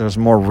there's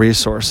more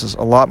resources,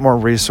 a lot more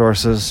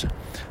resources,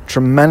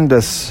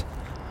 tremendous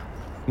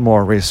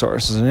more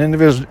resources. An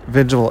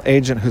individual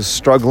agent who's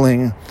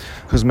struggling,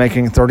 who's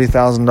making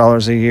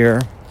 $30,000 a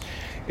year,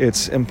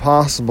 it's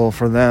impossible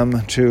for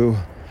them to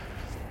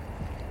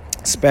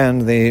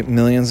spend the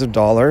millions of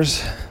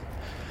dollars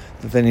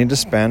that they need to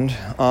spend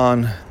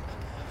on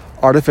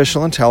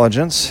artificial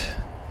intelligence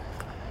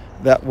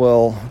that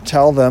will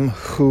tell them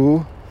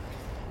who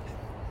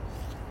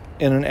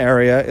in an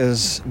area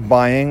is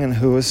buying and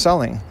who is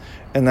selling.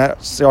 And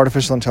that's the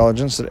artificial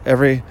intelligence that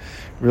every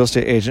real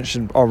estate agent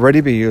should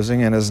already be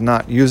using and is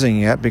not using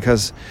yet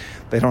because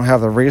they don't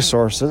have the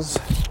resources.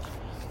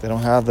 They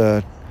don't have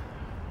the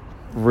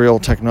real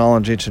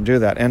technology to do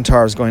that.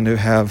 Entar is going to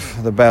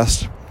have the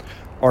best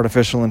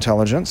artificial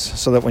intelligence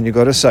so that when you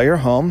go to sell your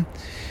home,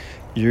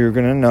 you're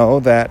going to know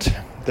that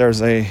there's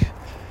the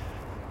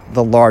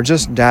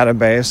largest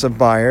database of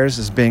buyers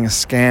is being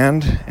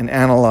scanned and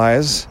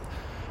analyzed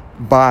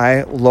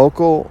by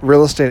local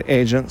real estate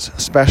agents,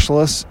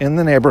 specialists in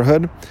the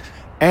neighborhood,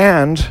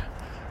 and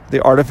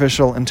the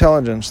artificial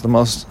intelligence, the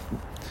most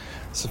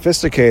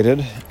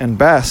sophisticated and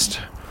best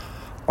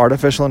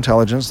artificial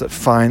intelligence that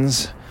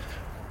finds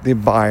the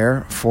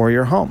buyer for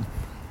your home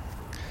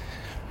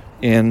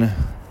in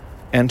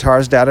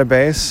Entar's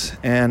database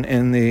and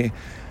in the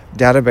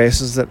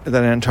databases that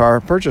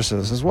Entar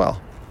purchases as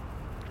well.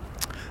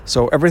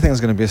 So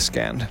everything's going to be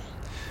scanned.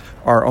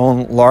 Our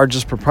own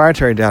largest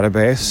proprietary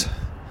database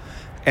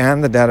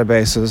and the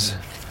databases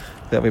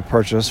that we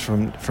purchase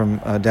from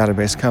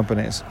database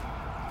companies.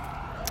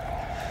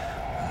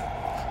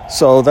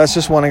 So that's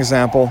just one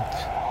example.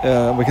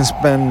 We can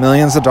spend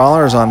millions of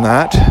dollars on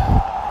that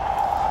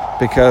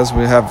because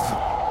we have,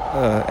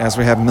 as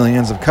we have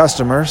millions of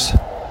customers,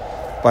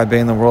 by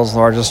being the world's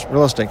largest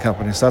real estate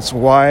company. So that's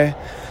why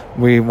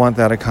we want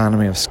that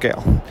economy of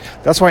scale.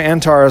 That's why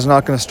Entar is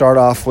not going to start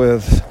off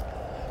with,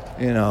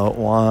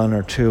 1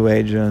 or 2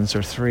 agents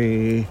or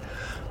 3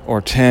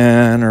 or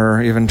 10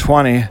 or even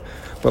 20,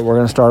 but we're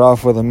going to start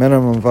off with a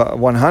minimum of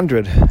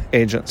 100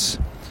 agents.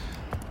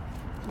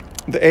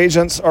 The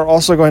agents are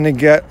also going to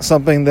get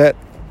something that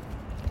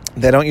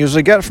they don't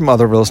usually get from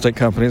other real estate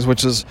companies,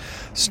 which is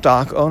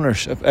stock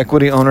ownership,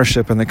 equity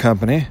ownership in the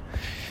company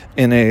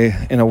in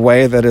a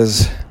way that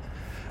is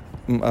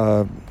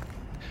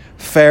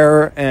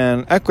fair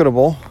and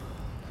equitable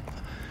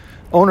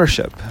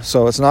ownership.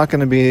 So it's not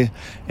going to be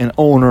an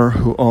owner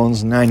who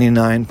owns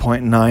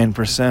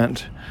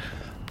 99.9%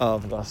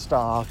 of the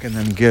stock and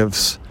then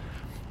gives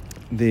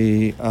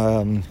the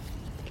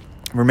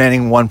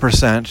remaining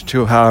 1%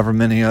 to however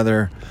many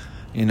other,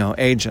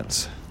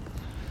 agents.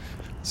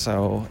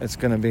 So it's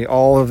going to be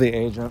all of the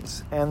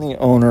agents and the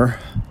owner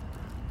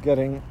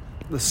getting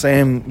the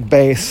same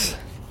basic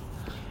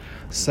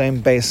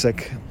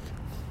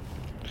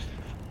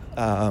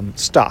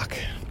stock.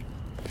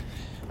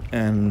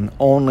 And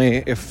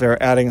only if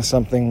they're adding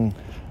something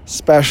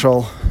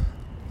special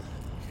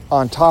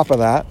on top of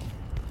that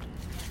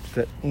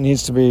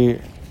needs to be,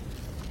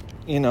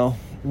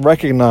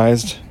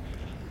 recognized,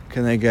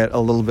 can they get a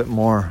little bit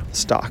more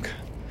stock.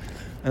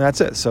 And that's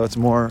it. So it's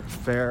more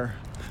fair.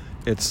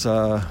 It's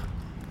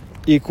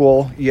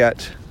equal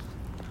yet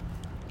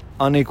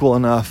unequal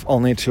enough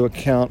only to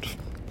account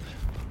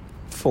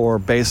for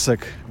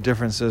basic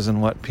differences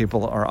in what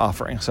people are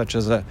offering, such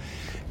as an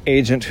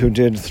agent who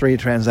did 3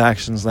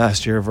 transactions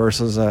last year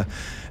versus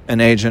an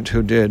agent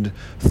who did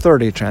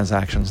 30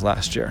 transactions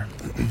last year.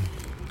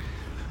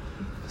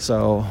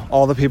 So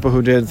all the people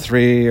who did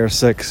 3 or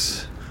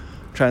 6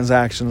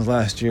 transactions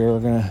last year are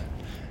going to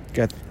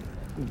get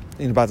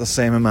about the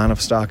same amount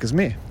of stock as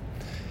me.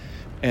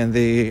 And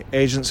the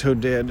agents who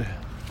did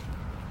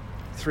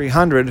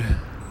 300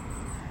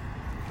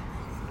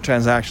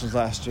 transactions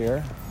last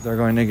year, they're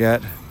going to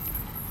get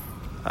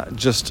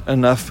just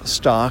enough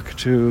stock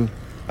to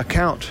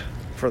account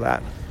for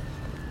that.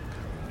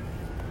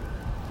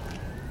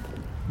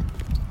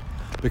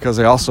 Because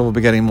they also will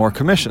be getting more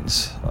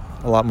commissions,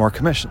 a lot more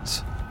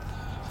commissions.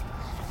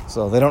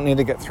 So they don't need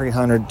to get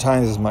 300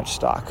 times as much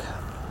stock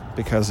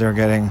because they're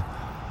getting,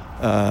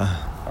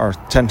 or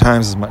 10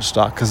 times as much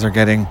stock because they're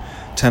getting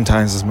 10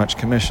 times as much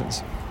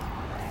commissions.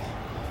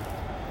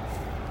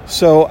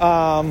 So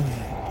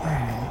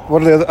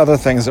what are the other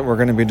things that we're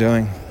going to be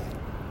doing?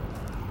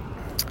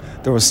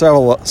 There were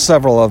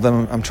several of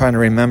them I'm trying to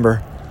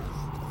remember.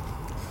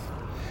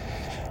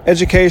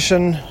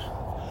 Education,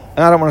 and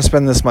I don't want to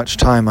spend this much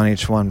time on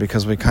each one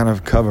because we kind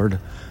of covered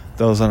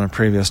those on a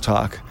previous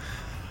talk.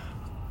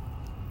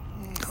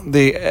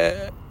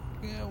 When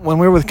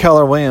we were with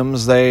Keller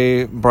Williams,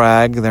 they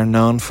brag, they're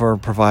known for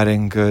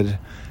providing good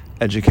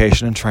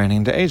education and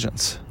training to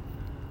agents.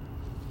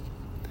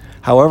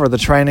 However, the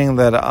training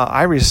that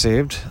I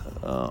received,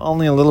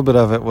 only a little bit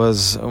of it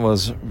was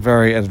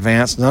very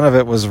advanced. None of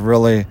it was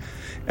really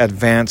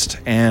advanced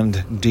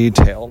and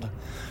detailed,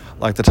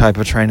 like the type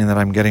of training that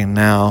I'm getting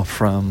now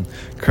from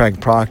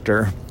Craig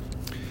Proctor,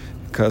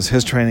 because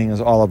his training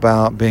is all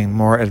about being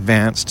more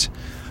advanced,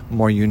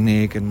 more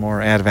unique, and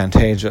more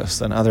advantageous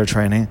than other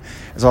training.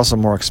 It's also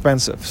more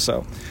expensive.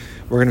 So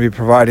we're going to be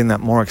providing that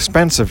more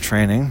expensive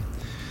training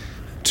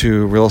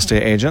to real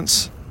estate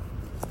agents,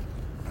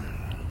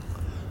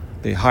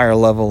 the higher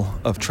level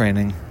of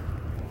training.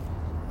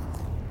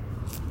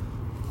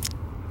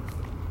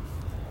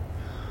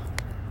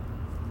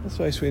 This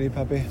way, sweetie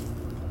puppy.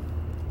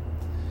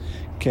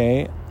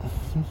 Okay.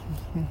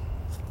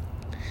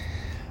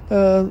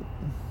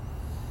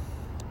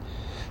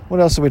 What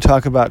else did we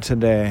talk about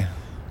today?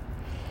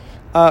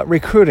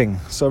 Recruiting.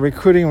 So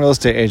recruiting real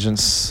estate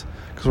agents,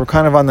 because we're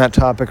kind of on that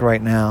topic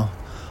right now.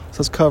 So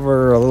let's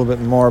cover a little bit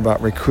more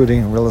about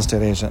recruiting real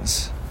estate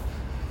agents.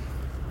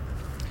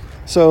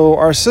 So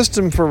our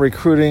system for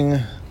recruiting,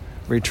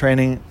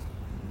 retaining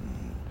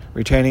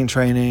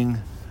training,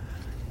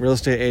 real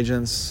estate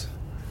agents,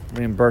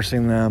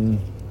 reimbursing them,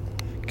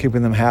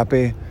 keeping them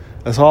happy,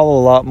 is all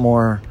a lot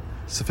more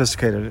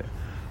sophisticated.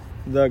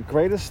 The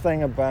greatest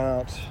thing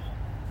about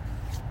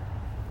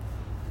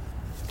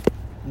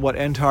what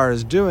Entar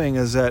is doing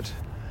is that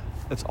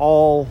it's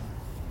all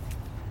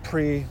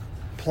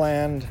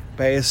pre-planned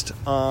based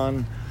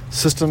on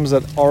systems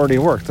that already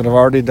work, that have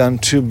already done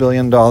 $2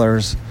 billion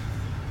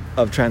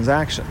of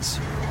transactions.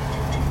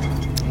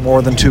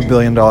 More than $2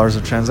 billion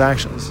of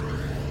transactions.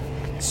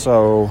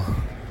 So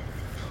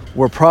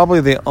we're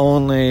probably the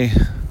only,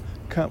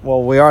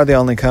 we are the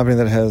only company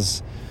that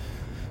has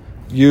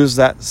used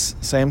that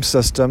same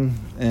system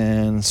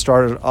and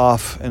started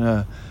off in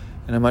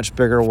a much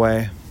bigger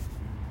way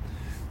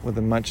with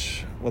a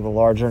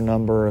larger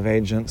number of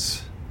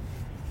agents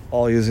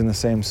all using the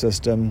same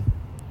system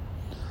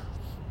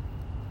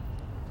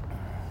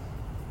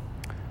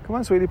Come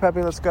on, sweetie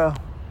puppy, let's go.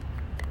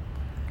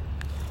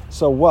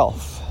 So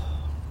wealth.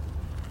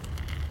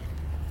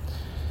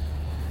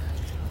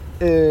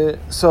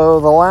 So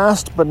the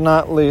last but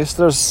not least,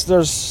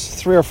 there's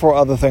 3 or 4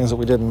 other things that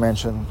we didn't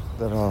mention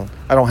that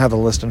I don't have the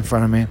list in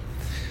front of me,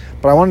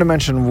 but I wanted to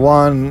mention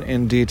one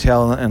in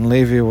detail and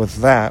leave you with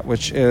that,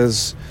 which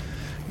is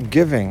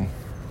giving.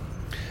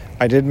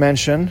 I did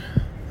mention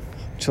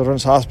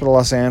Children's Hospital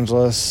Los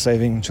Angeles,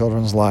 saving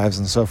children's lives,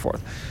 and so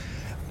forth.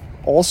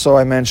 Also,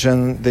 I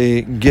mentioned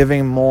the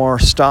giving more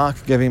stock,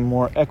 giving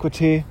more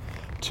equity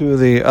to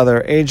the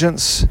other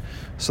agents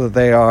so that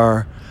they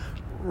are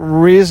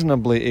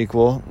reasonably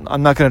equal.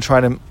 I'm not going to try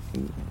to,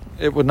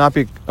 it would not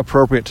be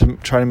appropriate to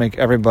try to make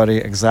everybody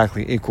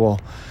exactly equal.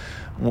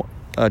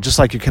 Just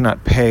like you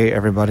cannot pay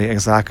everybody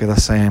exactly the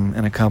same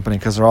in a company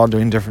because they're all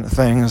doing different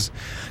things,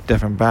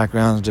 different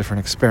backgrounds, different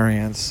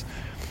experience,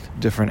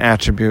 different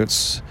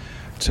attributes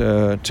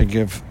to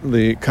give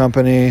the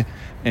company,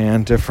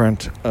 and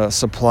different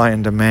supply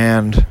and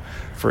demand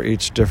for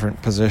each different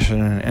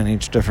position and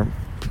each different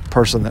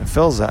person that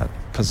fills that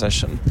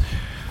position.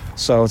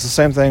 So it's the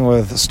same thing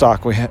with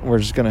stock. We're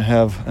just going to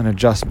have an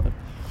adjustment.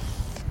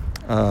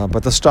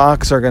 But the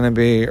stocks are going to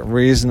be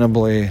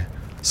reasonably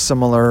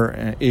similar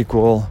and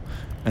equal,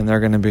 and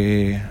they're going to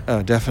be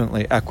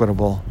definitely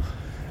equitable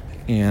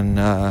in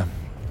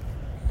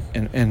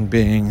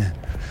being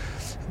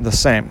the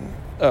same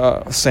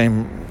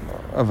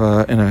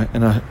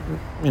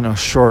in a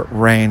short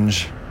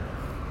range.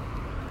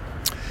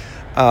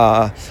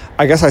 I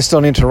guess I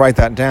still need to write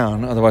that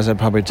down. Otherwise, I'd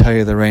probably tell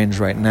you the range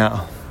right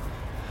now.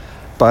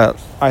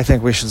 But I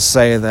think we should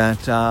say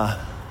that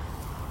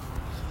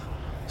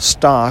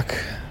stock,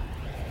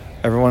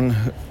 everyone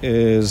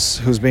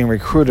who's being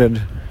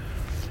recruited,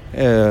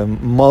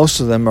 most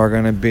of them are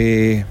going to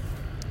be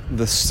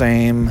the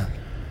same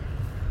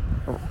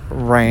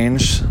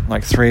range,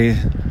 like 3,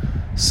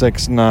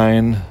 6,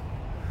 9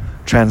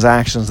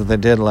 transactions that they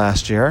did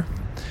last year.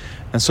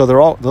 And so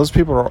those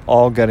people are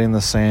all getting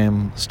the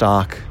same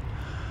stock,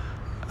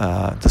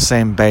 the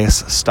same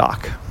base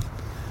stock.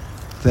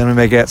 Then we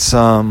may get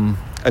some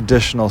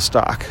additional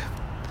stock.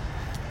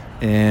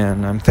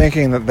 And I'm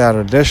thinking that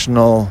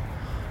additional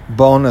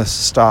bonus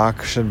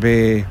stock should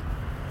be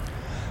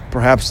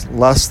perhaps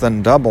less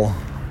than double,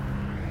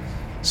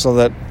 so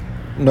that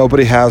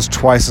nobody has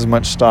twice as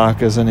much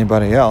stock as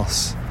anybody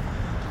else.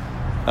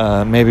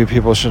 Maybe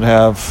people should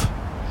have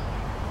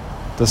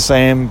the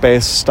same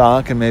base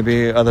stock, and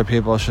maybe other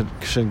people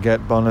should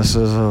get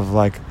bonuses of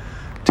like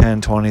 10,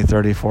 20,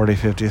 30, 40,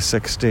 50,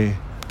 60,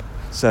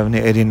 70,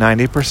 80,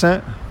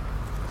 90%.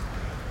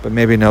 But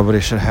maybe nobody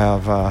should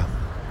have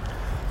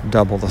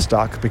double the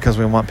stock, because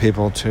we want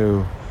people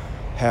to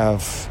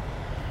have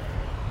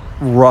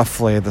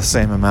roughly the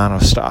same amount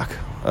of stock,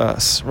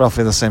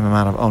 roughly the same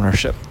amount of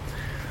ownership.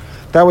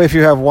 That way, if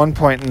you have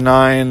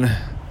 1.9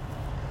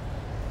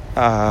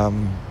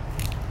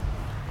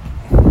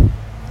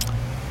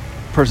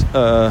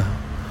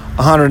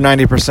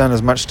 190%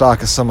 as much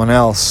stock as someone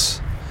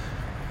else,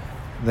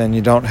 then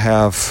you don't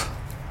have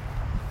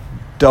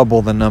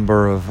double the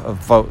number of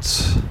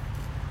votes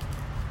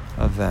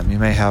of them. You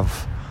may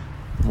have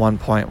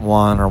 1.1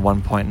 or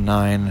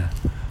 1.9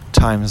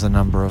 times the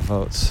number of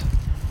votes.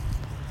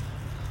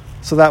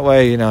 So that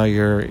way,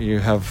 you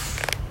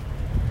have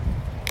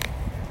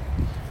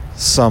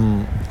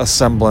a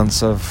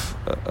semblance of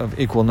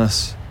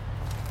equalness,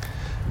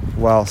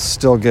 while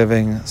still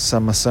giving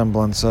some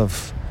semblance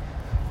of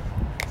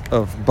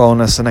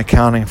bonus and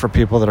accounting for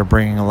people that are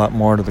bringing a lot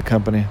more to the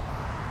company.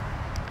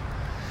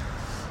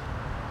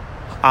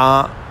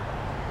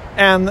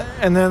 And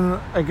then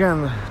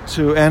again,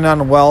 to end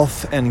on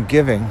wealth and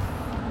giving.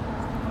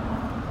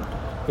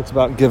 It's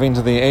about giving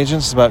to the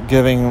agents. It's about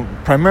giving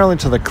primarily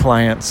to the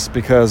clients,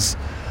 because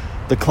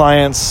the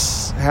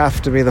clients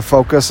have to be the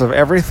focus of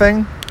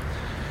everything.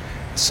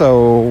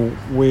 So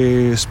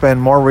we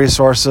spend more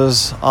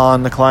resources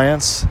on the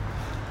clients,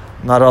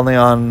 not only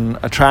on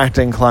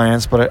attracting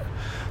clients, but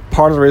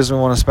part of the reason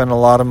we want to spend a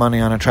lot of money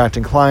on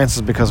attracting clients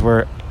is because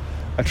we're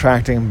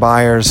attracting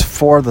buyers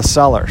for the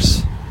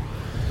sellers.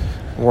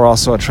 We're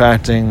also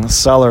attracting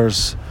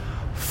sellers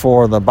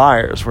for the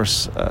buyers.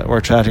 We're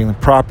attracting the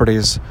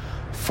properties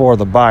for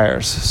the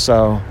buyers.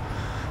 So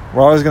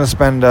we're always going to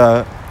spend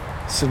a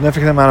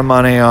significant amount of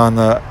money on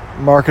the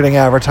marketing,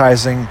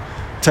 advertising,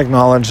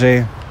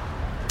 technology,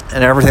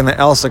 and everything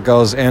else that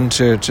goes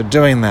into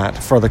doing that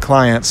for the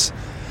clients,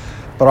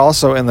 but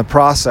also in the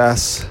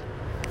process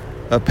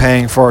of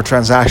paying for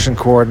transaction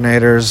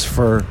coordinators,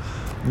 for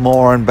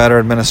more and better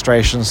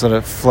administration so that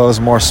it flows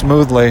more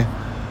smoothly,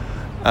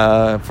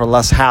 for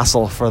less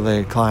hassle for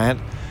the client.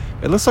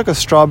 It looks like a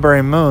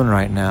strawberry moon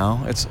right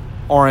now. It's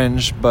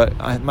orange, but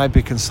it might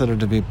be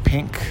considered to be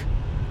pink,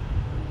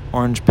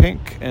 orange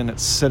pink, and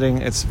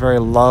it's very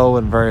low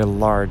and very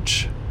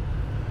large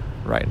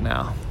right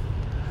now,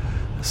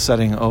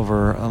 setting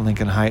over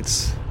Lincoln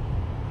Heights,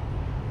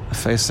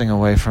 facing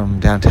away from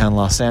downtown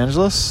Los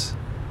Angeles.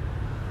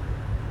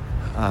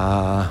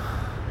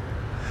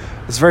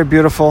 It's very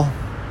beautiful.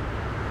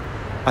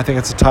 I think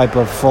it's a type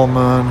of full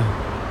moon.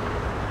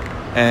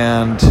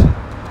 And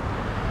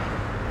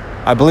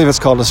I believe it's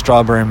called a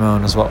strawberry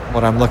moon is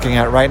what I'm looking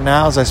at right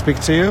now as I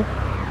speak to you.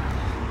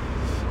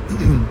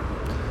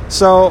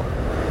 So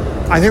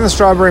I think the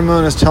strawberry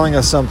moon is telling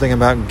us something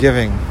about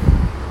giving.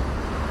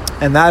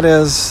 And that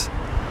is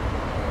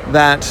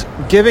that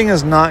giving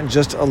is not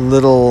just a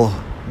little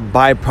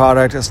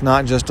byproduct. It's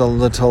not just a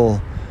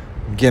little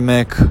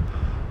gimmick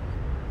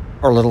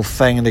or little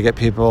thing to get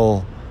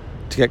people,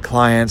 to get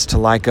clients to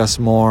like us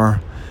more.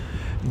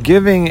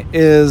 Giving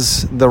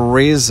is the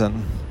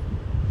reason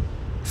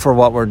for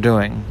what we're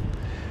doing.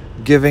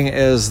 Giving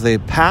is the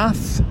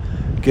path.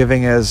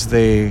 Giving is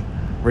the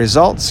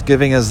results.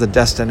 Giving is the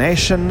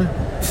destination.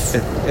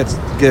 It's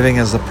giving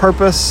is the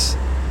purpose.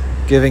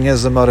 Giving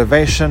is the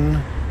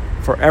motivation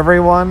for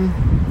everyone.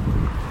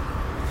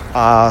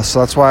 So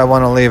that's why I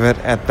want to leave it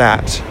at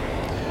that.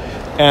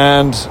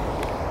 And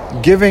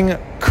giving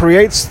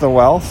creates the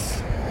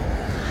wealth.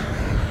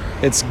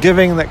 It's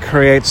giving that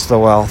creates the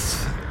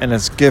wealth. And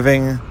it's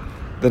giving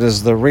that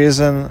is the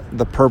reason,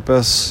 the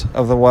purpose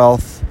of the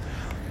wealth.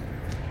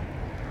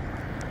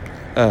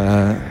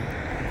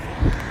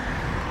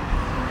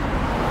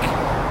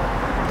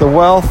 The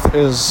wealth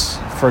is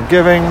for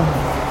giving.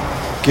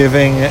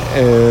 Giving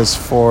is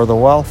for the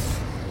wealth.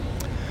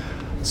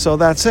 So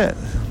that's it.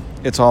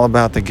 It's all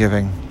about the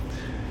giving.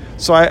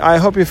 So I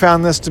hope you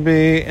found this to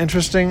be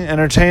interesting,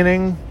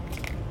 entertaining,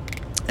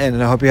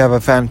 and I hope you have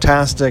a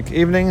fantastic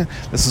evening.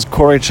 This is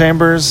Corey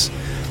Chambers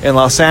in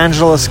Los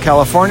Angeles,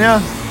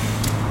 California.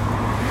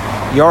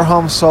 Your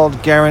home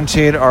sold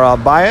guaranteed or I'll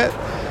buy it.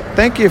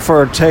 Thank you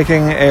for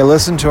taking a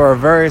listen to our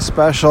very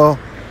special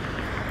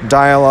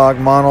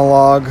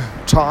monologue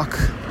talk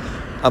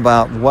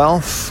about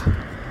wealth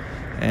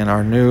and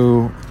our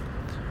new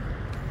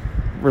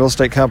real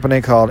estate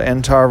company called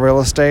Entar Real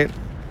Estate.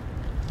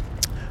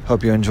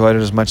 Hope you enjoyed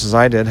it as much as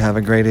I did. Have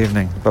a great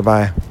evening.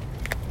 Bye-bye.